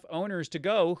crazy enough owners to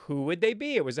go, who would they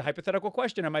be? It was a hypothetical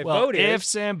question, and my vote is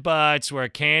ifs and buts, where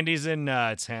candies and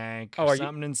nuts, Hank.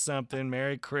 Something and something.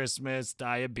 Merry Christmas,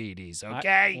 diabetes.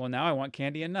 Okay. Well, now I want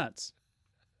candy and nuts.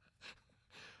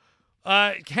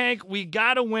 Hank, we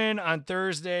got to win on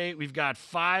Thursday. We've got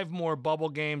 5 more bubble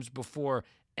games before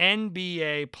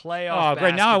NBA playoff. Oh,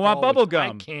 great! Now I want bubble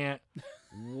gum. I can't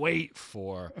wait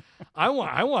for. I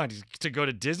want to go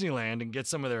to Disneyland and get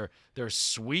some of their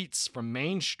sweets from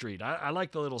Main Street. I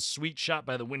like the little sweet shop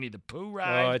by the Winnie the Pooh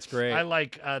ride. Oh, it's great.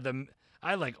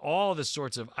 I like all the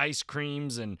sorts of ice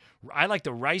creams, and I like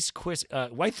the Rice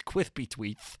Krispie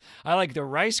treats. I like the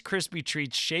Rice Krispie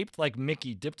treats shaped like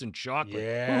Mickey, dipped in chocolate.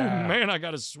 Yeah. Oh man, I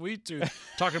got a sweet tooth.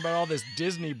 Talking about all this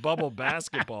Disney bubble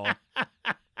basketball.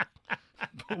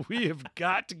 But we have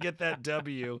got to get that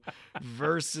W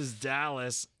versus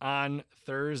Dallas on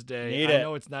Thursday. I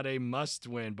know it's not a must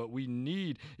win, but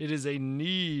it is a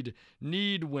need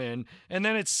win. And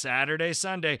then it's Saturday,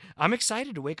 Sunday. I'm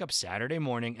excited to wake up Saturday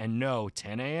morning and know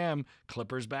 10 a.m.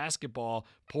 Clippers basketball,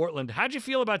 Portland. How'd you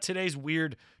feel about today's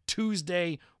weird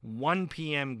Tuesday 1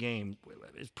 p.m. game?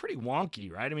 It's pretty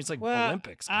wonky, right? I mean, it's like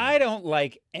Olympics. I don't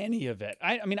like any of it.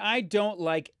 I mean, I don't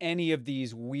like any of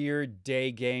these weird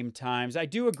day game times. I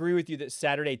do agree with you that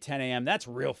Saturday 10 a.m., that's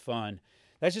real fun.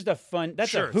 That's just a fun,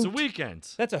 that's a hoot. It's a weekend.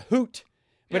 That's a hoot.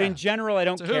 But in general, I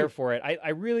don't care for it. I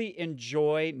really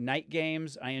enjoy night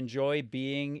games. I enjoy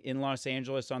being in Los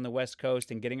Angeles on the West Coast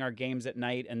and getting our games at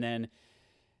night. And then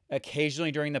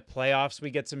occasionally during the playoffs,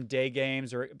 we get some day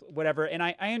games or whatever. And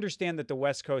I understand that the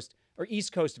West Coast or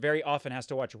East Coast very often has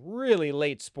to watch really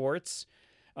late sports.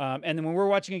 And then when we're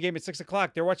watching a game at 6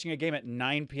 o'clock, they're watching a game at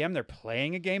 9 p.m. They're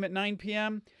playing a game at 9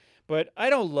 p.m. But I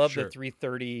don't love the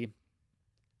 3:30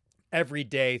 every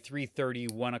day,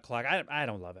 3:30, 1 o'clock. I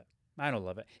don't love it. I don't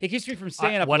love it. It keeps me from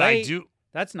staying up late.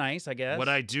 That's nice, I guess. What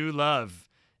I do love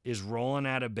is rolling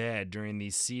out of bed during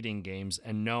these seeding games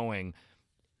and knowing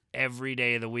every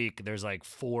day of the week there's like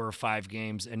 4 or 5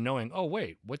 games and knowing, oh,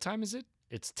 wait, what time is it?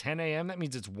 It's 10 a.m. That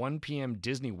means it's 1 p.m.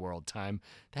 Disney World time.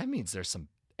 That means there's some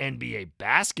NBA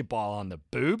basketball on the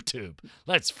boob tube.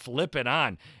 Let's flip it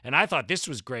on. And I thought this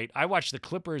was great. I watched the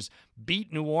Clippers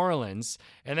beat New Orleans,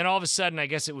 and then all of a sudden, I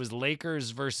guess it was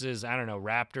Lakers versus, I don't know,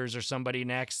 Raptors or somebody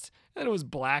next. And it was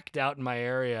blacked out in my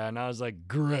area, and I was like,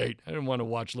 great. I didn't want to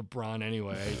watch LeBron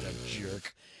anyway. I hate that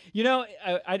jerk. You know,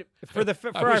 for I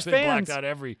our wish they fans, blacked out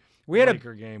every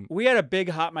Laker game. We had a big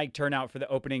hot mic turnout for the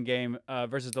opening game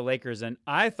versus the Lakers, and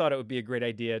I thought it would be a great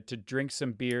idea to drink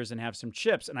some beers and have some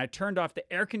chips. And I turned off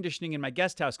the air conditioning in my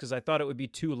guest house because I thought it would be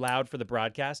too loud for the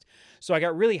broadcast. So I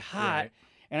got really hot,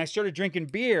 and I started drinking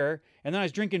beer. And then I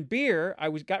was drinking beer.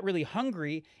 Got really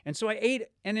hungry, and so I ate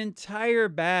an entire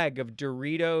bag of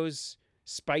Doritos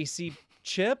spicy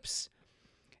chips.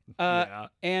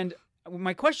 And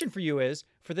my question for you is,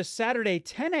 for the Saturday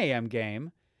 10 a.m.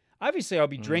 game, obviously I'll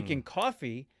be drinking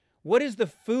coffee. What is the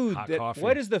food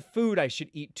what is the food I should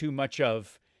eat too much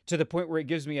of to the point where it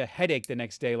gives me a headache the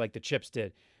next day like the chips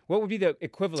did? What would be the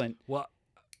equivalent? Well,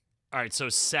 All right, so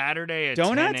Saturday at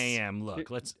Donuts? 10 a.m. Look,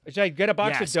 let's Should I get a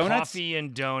box of donuts? coffee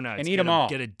and donuts. And eat them all.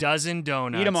 Get a dozen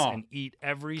donuts. Eat 'em all. And eat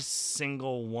every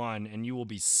single one, and you will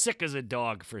be sick as a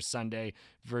dog for Sunday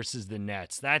versus the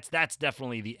Nets. That's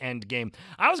definitely the end game.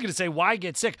 I was going to say, why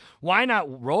get sick? Why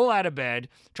not roll out of bed,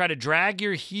 try to drag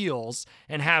your heels,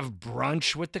 and have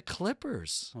brunch with the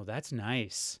Clippers? Oh, that's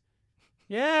nice.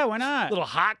 Yeah, why not? A little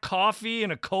hot coffee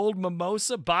and a cold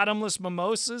mimosa, bottomless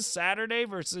mimosas, Saturday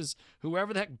versus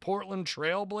whoever the heck, Portland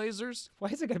Trailblazers. Why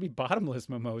is it got to be bottomless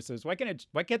mimosas? Why can't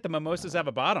the mimosas have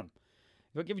a bottom?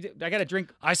 I got to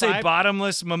drink. I say 5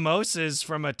 bottomless mimosas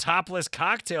from a topless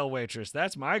cocktail waitress.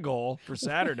 That's my goal for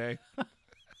Saturday.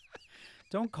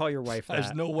 Don't call your wife that.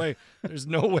 There's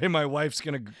no way my wife's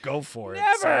gonna go for it.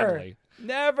 Never. Sadly.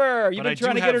 Never. You've But been I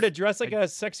trying do to get her have- to dress like a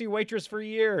sexy waitress for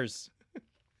years.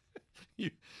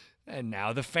 And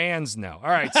now the fans know. All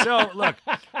right, so look,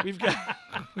 we've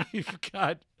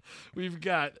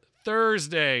got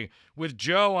Thursday with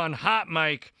Joe on Hot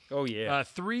Mic. Oh yeah.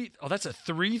 That's a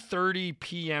 3:30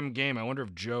 p.m. game. I wonder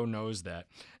if Joe knows that.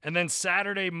 And then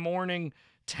Saturday morning,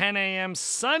 10 a.m.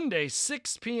 Sunday,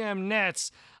 6 p.m.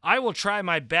 Nets. I will try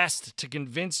my best to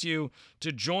convince you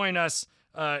to join us.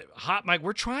 Hot Mic.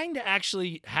 We're trying to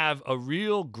actually have a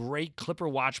real great Clipper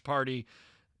watch party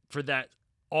for that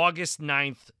August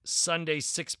 9th, Sunday,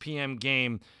 6 p.m.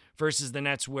 game versus the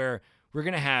Nets, where we're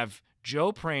going to have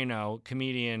Joe Prano,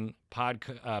 comedian,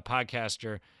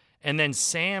 podcaster, and then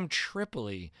Sam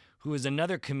Tripoli, who is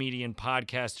another comedian,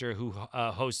 podcaster who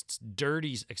hosts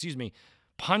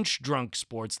Punch Drunk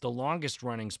Sports, the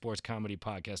longest-running sports comedy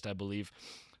podcast, I believe.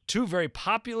 Two very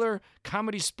popular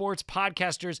comedy sports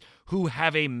podcasters who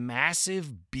have a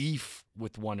massive beef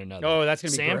with one another. Oh, that's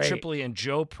going to be Sam great. Tripoli and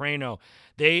Joe Prano.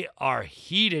 They are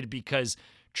heated because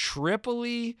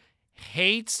Tripoli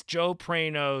hates Joe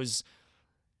Prano's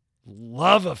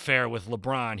love affair with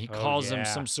LeBron. He calls him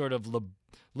some sort of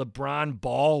LeBron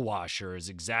ball washer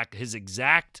is his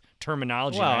exact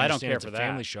terminology. Well, I I don't understand care it's for a that.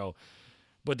 family show.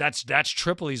 But that's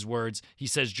Tripoli's words. He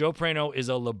says Joe Prano is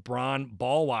a LeBron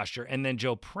ball washer, and then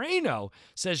Joe Prano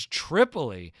says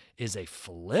Tripoli is a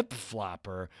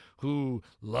flip-flopper who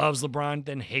loves LeBron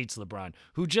then hates LeBron.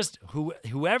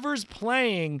 Whoever's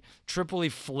playing, Tripoli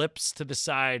flips to the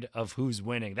side of who's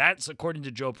winning. That's according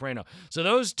to Joe Prano. So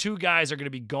those two guys are going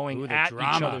to be going the at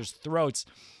drama. each other's throats.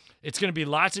 It's going to be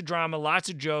lots of drama, lots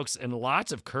of jokes, and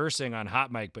lots of cursing on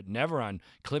Hot Mic, but never on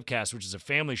Clipcast, which is a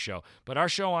family show. But our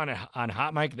show on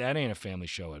Hot Mic, that ain't a family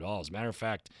show at all. As a matter of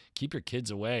fact, keep your kids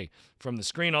away from the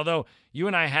screen. Although you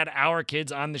and I had our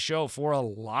kids on the show for a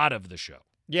lot of the show.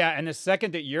 Yeah, and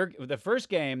the first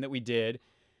game that we did,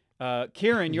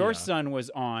 Kieran, your son was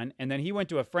on, and then he went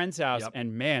to a friend's house,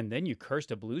 and man, then you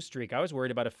cursed a blue streak. I was worried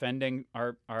about offending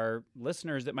our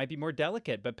listeners that might be more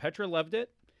delicate, but Petra loved it.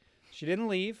 She didn't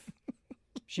leave.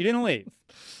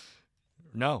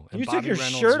 No. And You Bobby took your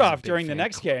Reynolds shirt was a off big during the fan.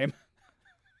 next game.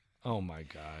 Oh, my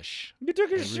gosh. You took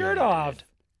your I shirt really off. did.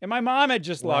 And my mom had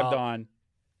just logged Well, on.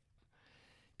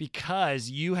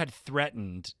 Because you had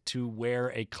threatened to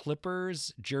wear a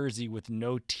Clippers jersey with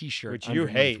no T-shirt, Which you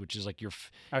underneath, hate. which is like your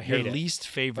I hate it. least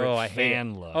favorite Oh, I hate it.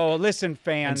 fan look. Oh, listen, and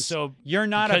fans. so you're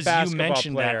not a because basketball you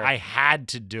mentioned player. that, I had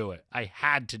to do it.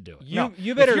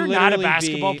 You better if you're not a literally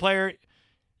basketball be- player,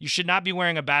 you should not be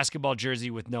wearing a basketball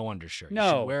jersey with no undershirt. You No.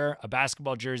 should wear a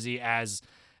basketball jersey as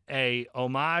a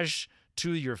homage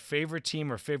to your favorite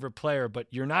team or favorite player, but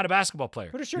you're not a basketball player.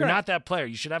 Put a shirt You're on. not that player.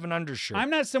 You should have an undershirt. I'm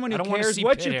not someone I who don't wanna cares see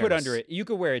what pit you put hairs. under it. You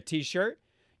could wear a T-shirt.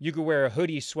 You could wear a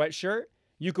hoodie sweatshirt.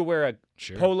 You could wear a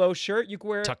Sure. polo shirt. You could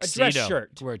wear Tuxedo. a dress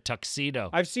shirt. Wear a tuxedo.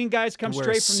 I've seen guys come Wear a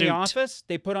straight from the suit. office.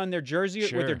 They put on their jersey with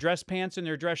Sure. their dress pants and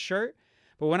their dress shirt.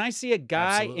 But when I see a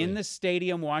guy Absolutely. in the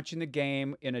stadium watching the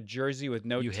game in a jersey with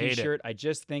no You hate it. T-shirt, I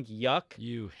just think yuck.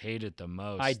 You hate it the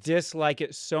most. I dislike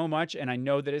it so much, and I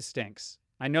know that it stinks.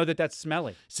 I know that that's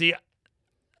smelly. See,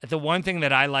 the one thing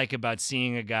that I like about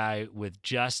seeing a guy with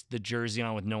just the jersey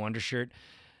on with no undershirt,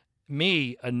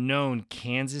 me, a known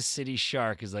Kansas City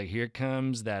Shark, is like, here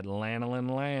comes that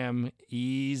lanolin lamb,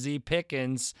 easy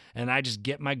pickings, and I just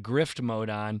get my grift mode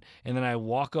on, and then I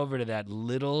walk over to that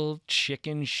little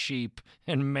chicken sheep,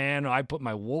 and man, I put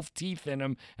my wolf teeth in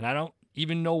him, and I don't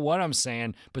even know what I'm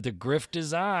saying, but the grift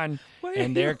is on, What are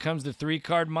and there you- comes the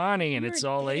 3-card money, and You're it's an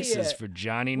all aces idiot. for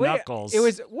Johnny Wait, Knuckles.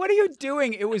 what are you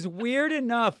doing? It was weird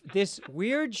enough. This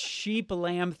weird sheep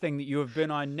lamb thing that you have been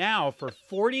on now for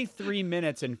 43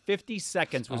 minutes and 50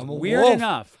 seconds was I'm a weird wolf.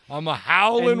 enough. I'm a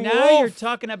howling And now wolf. you're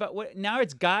talking about what? Now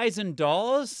it's guys and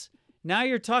dolls. Now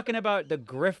you're talking about the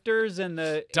grifters and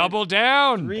the Double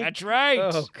down. three- That's right.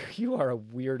 Oh, you are a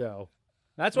weirdo.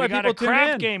 That's why We got people a tune crap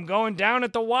in. game going down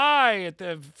at the Y at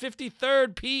the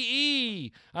 53rd PE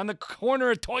on the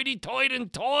corner of Toity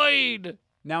and Toyd.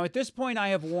 Now at this point, I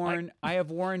have worn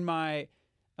my.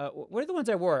 What are the ones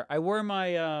I wore? I wore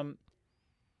my.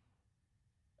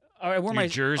 I wore Your my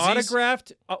jerseys?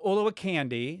 autographed Olowa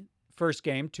Candy first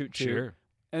game, toot toot. Sure.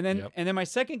 And then Yep. and then my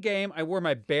second game, I wore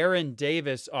my Baron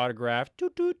Davis autograph,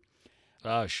 toot toot,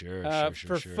 Oh, sure.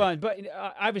 for fun. But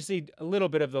obviously, a little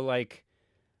bit of the like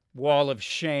wall of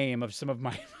shame of some of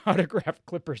my autographed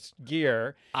Clippers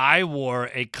gear. I wore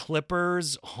a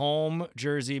Clippers home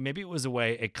jersey. Maybe it was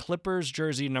away. A Clippers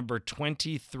jersey number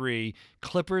 23.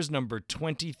 Clippers number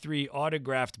 23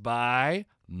 autographed by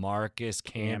Marcus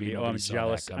Camby. Oh, I'm Nobody saw that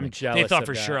jealous. coming. I'm jealous They thought of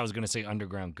for that. sure I was going to say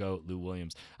underground goat Lou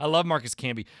Williams. I love Marcus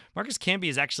Camby. Marcus Camby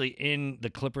is actually in the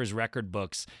Clippers record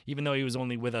books, even though he was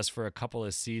only with us for a couple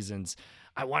of seasons.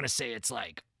 I want to say it's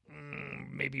like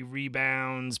maybe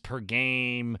rebounds per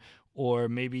game, or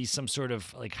maybe some sort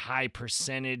of like high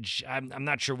percentage. I'm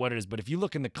not sure what it is, but if you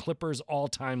look in the Clippers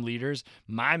all-time leaders,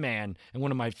 my man and one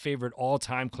of my favorite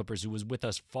all-time Clippers who was with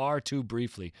us far too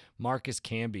briefly, Marcus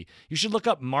Camby. You should look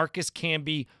up Marcus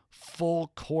Camby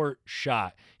full court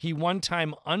shot. He one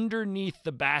time underneath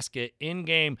the basket in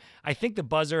game. I think the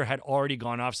buzzer had already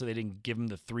gone off, so they didn't give him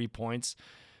the 3 points,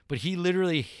 but he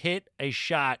literally hit a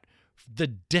shot the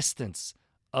distance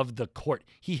of the court.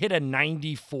 He hit a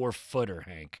 94-footer,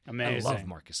 Hank. Amazing. I love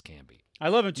Marcus Camby. I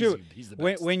love him too. He's the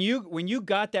when, best. when you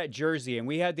got that jersey, and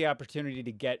we had the opportunity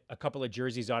to get a couple of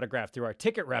jerseys autographed through our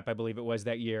ticket rep, I believe it was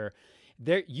that year.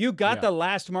 There, you got Yeah. the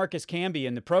last Marcus Camby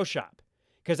in the pro shop,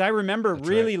 because I remember That's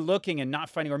really looking and not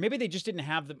finding, or maybe they just didn't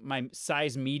have my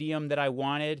size medium that I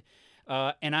wanted,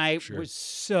 and I Sure. was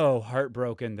so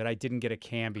heartbroken that I didn't get a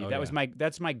Camby. Oh,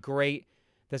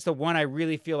 That's the one I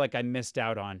really feel like I missed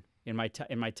out on in my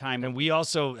time. And we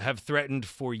also have threatened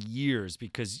for years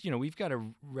because, we've got a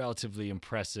relatively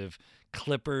impressive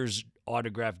Clippers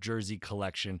autographed jersey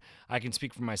collection. I can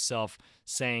speak for myself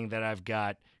saying that I've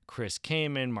got Chris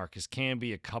Kaman, Marcus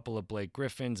Camby, a couple of Blake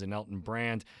Griffins, and Elton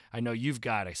Brand. I know you've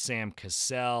got a Sam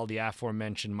Cassell, the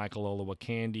aforementioned Michael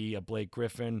Olowokandi, a Blake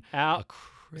Griffin, a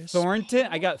Chris Thornton.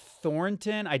 I got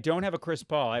Thornton. I don't have a Chris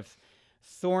Paul. I have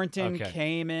Thornton, Okay.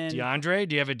 Kaman. DeAndre.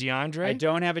 Do you have a DeAndre? I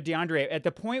don't have a DeAndre. At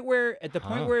the point where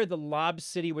the Lob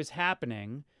City was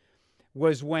happening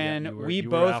was when you were we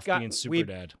both off got being super we,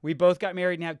 dad. we both got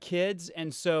married and have kids,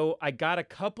 and so I got a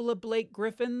couple of Blake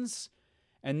Griffins,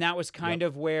 and that was kind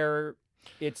of where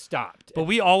it stopped. But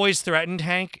we always threatened,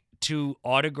 Hank, to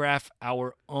autograph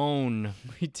our own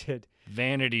We did.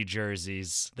 vanity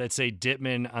jerseys that say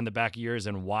Dittman on the back of yours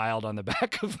and Wild on the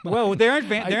back of mine. Well, they aren't.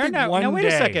 I They're think not. one Now wait a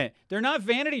day- second. They're not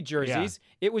vanity jerseys.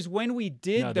 It was when we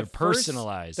did No, the they're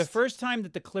personalized. The first time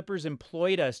that the Clippers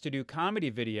employed us to do comedy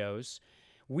videos,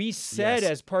 we said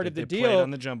Yes, as part that of the they played deal,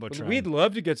 on the Jumbotron. we'd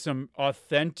love to get some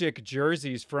authentic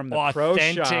jerseys from the pro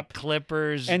authentic shop.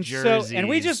 Clippers And jerseys. so, and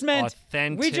we just meant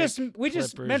authentic we just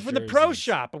Clippers meant from the pro jerseys.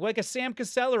 shop, like a Sam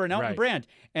Cassell or an Elton Right. Brand,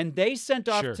 and they sent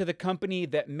off Sure. to the company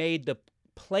that made the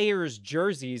players'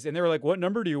 jerseys, and they were like, "What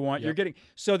number do you want?" Yep. You're getting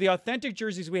so the authentic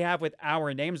jerseys we have with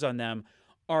our names on them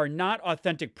are not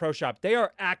authentic pro shop; they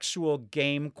are actual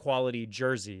game quality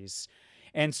jerseys.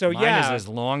 And so Mine yeah, is as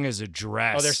long as a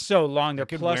dress. oh, they're so long. They're I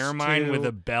could plus wear mine with two.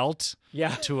 a belt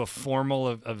Yeah. to a formal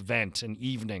event, an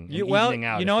evening, You- an well, evening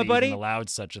out. you if know what, they buddy? even allowed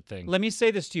such a thing. Let me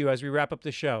say this to you as we wrap up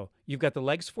the show: you've got the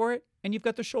legs for it, and you've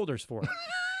got the shoulders for it.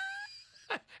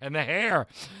 And the hair.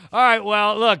 All right,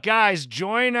 well, look, guys,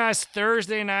 join us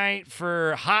Thursday night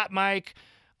for Hot Mic,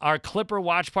 our Clipper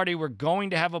watch party. We're going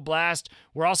to have a blast.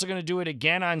 We're also going to do it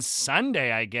again on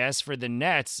Sunday, I guess, for the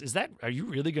Nets. Are you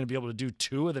really going to be able to do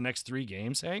 2 of the next 3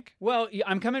 games, Hank? Well,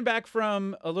 I'm coming back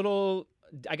from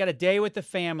I got a day with the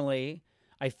family.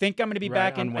 I think I'm going to be Right,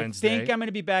 back on I Wednesday. think I'm going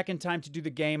to be back in time to do the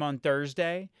game on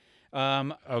Thursday.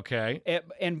 Okay.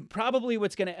 And probably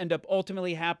what's going to end up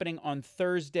ultimately happening on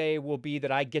Thursday will be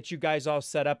that I get you guys all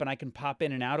set up and I can pop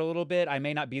in and out a little bit. I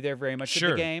may not be there very much at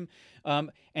Sure. the game.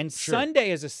 And Sure.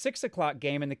 Sunday is a 6:00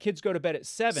 game and the kids go to bed at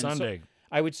 7. Sunday. So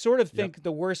I would sort of think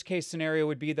the worst case scenario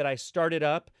would be that I start it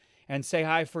up and say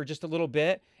hi for just a little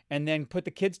bit and then put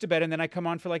the kids to bed and then I come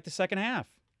on for like the second half.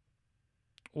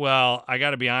 Well, I got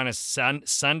to be honest.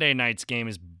 Sunday night's game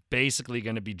is basically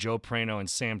going to be Joe Prano and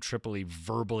Sam Tripoli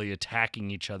verbally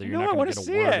attacking each other. You're No, I not going wanna to get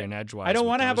see a word it. in edgewise. I don't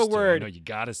want wanna to have a word. No, you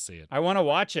got to see it. I want to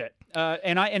watch it. Here's All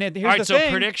right, the so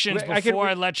thing. predictions I before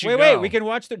I let you wait, go. we can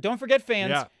watch don't forget,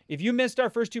 fans. Yeah. If you missed our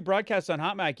first 2 broadcasts on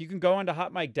Hot Mic, you can go onto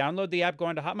Hot Mic, download the app, go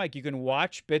onto Hot Mic. You can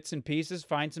watch bits and pieces,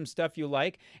 find some stuff you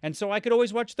like. And so I could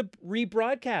always watch the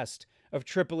rebroadcast of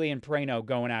Tripoli and Prano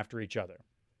going after each other.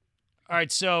 All right,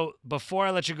 so before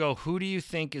I let you go, who do you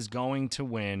think is going to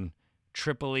win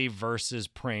Tripoli versus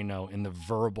Prano in the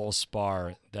verbal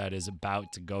spar that is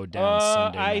about to go down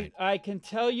Sunday night? I can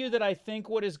tell you that I think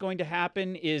what is going to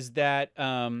happen is that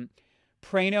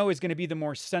Prano is going to be the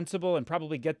more sensible and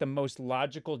probably get the most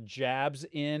logical jabs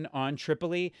in on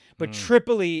Tripoli, but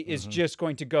Tripoli is just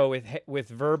going to go with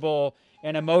verbal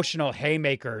and emotional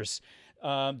haymakers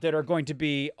that are going to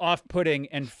be off-putting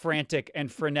and frantic and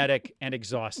frenetic and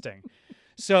exhausting.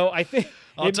 So I think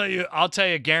I'll tell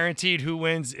you, guaranteed who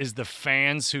wins is the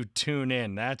fans who tune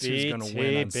in. That's who's going to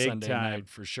win on Sunday night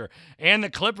for sure. And the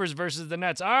Clippers versus the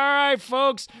Nets. All right,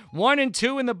 folks, 1 and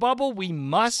 2 in the bubble. We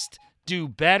must do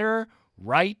better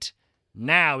right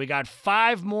now. We got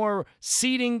 5 more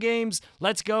seeding games.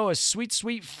 Let's go a sweet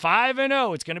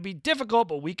 5-0. It's going to be difficult,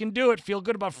 but we can do it. Feel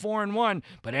good about 4-1.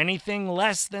 But anything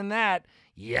less than that,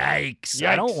 yikes.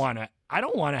 I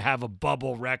don't want to have a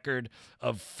bubble record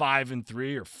of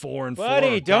 5-3 or 4-4.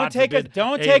 Buddy, don't take us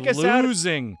out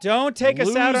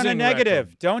on a negative.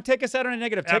 Record. Don't take us out on a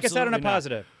negative. Take us out on a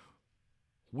positive.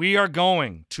 We are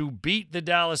going to beat the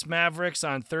Dallas Mavericks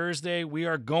on Thursday. We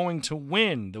are going to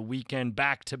win the weekend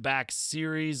back-to-back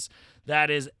series. That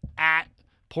is at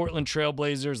Portland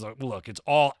Trailblazers. Look, it's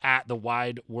all at the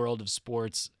Wide World of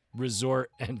Sports Resort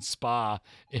and Spa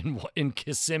in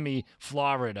Kissimmee,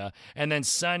 Florida. And then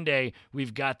Sunday,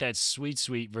 we've got that sweet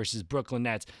versus Brooklyn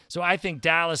Nets. So I think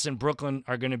Dallas and Brooklyn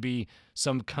are going to be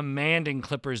some commanding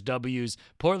Clippers W's.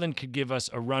 Portland could give us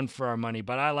a run for our money,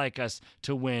 but I like us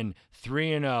to win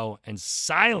 3-0 and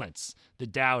silence the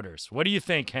doubters. What do you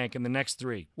think, Hank, in the next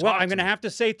 3? Well, I'm going to have to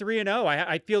say 3-0.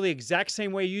 I feel the exact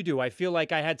same way you do. I feel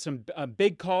like I had some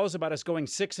big calls about us going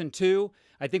 6-2.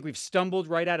 I think we've stumbled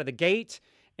right out of the gate.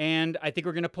 And I think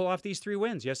we're going to pull off these 3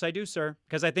 wins. Yes, I do, sir.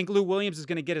 Because I think Lou Williams is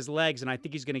going to get his legs, and I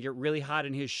think he's going to get really hot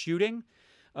in his shooting.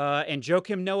 And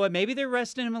Joakim Noah, maybe they're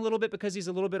resting him a little bit because he's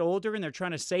a little bit older and they're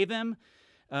trying to save him.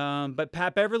 But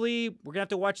Pat Beverly, we're going to have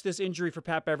to watch this injury for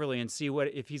Pat Beverly and see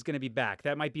if he's going to be back.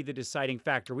 That might be the deciding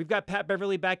factor. We've got Pat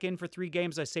Beverly back in for 3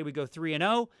 games. I say we go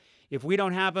 3-0. If we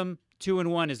don't have him,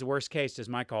 2-1 is the worst case, is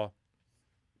my call.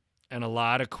 And a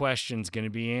lot of questions going to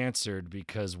be answered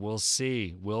because we'll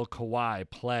see. Will Kawhi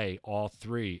play all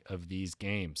 3 of these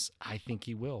games? I think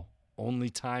he will. Only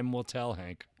time will tell,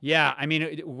 Hank. Yeah, I mean,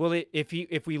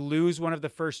 if we lose one of the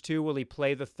first 2, will he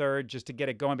play the third just to get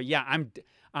it going? But yeah,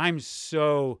 I'm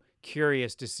so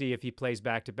curious to see if he plays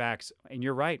back-to-backs. And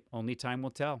you're right. Only time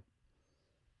will tell.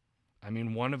 I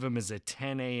mean, one of them is a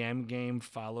 10 a.m. game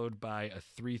followed by a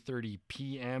 3:30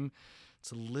 p.m.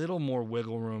 It's a little more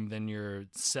wiggle room than your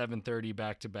 7:30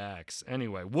 back-to-backs.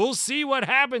 Anyway, we'll see what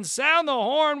happens. Sound the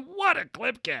horn. What a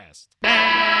Clipcast.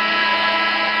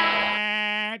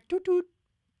 Toot toot.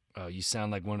 Oh, you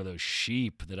sound like one of those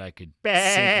sheep that I could sink my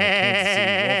Kansas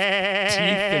City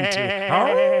Wolf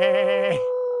teeth into.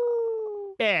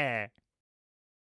 Yeah.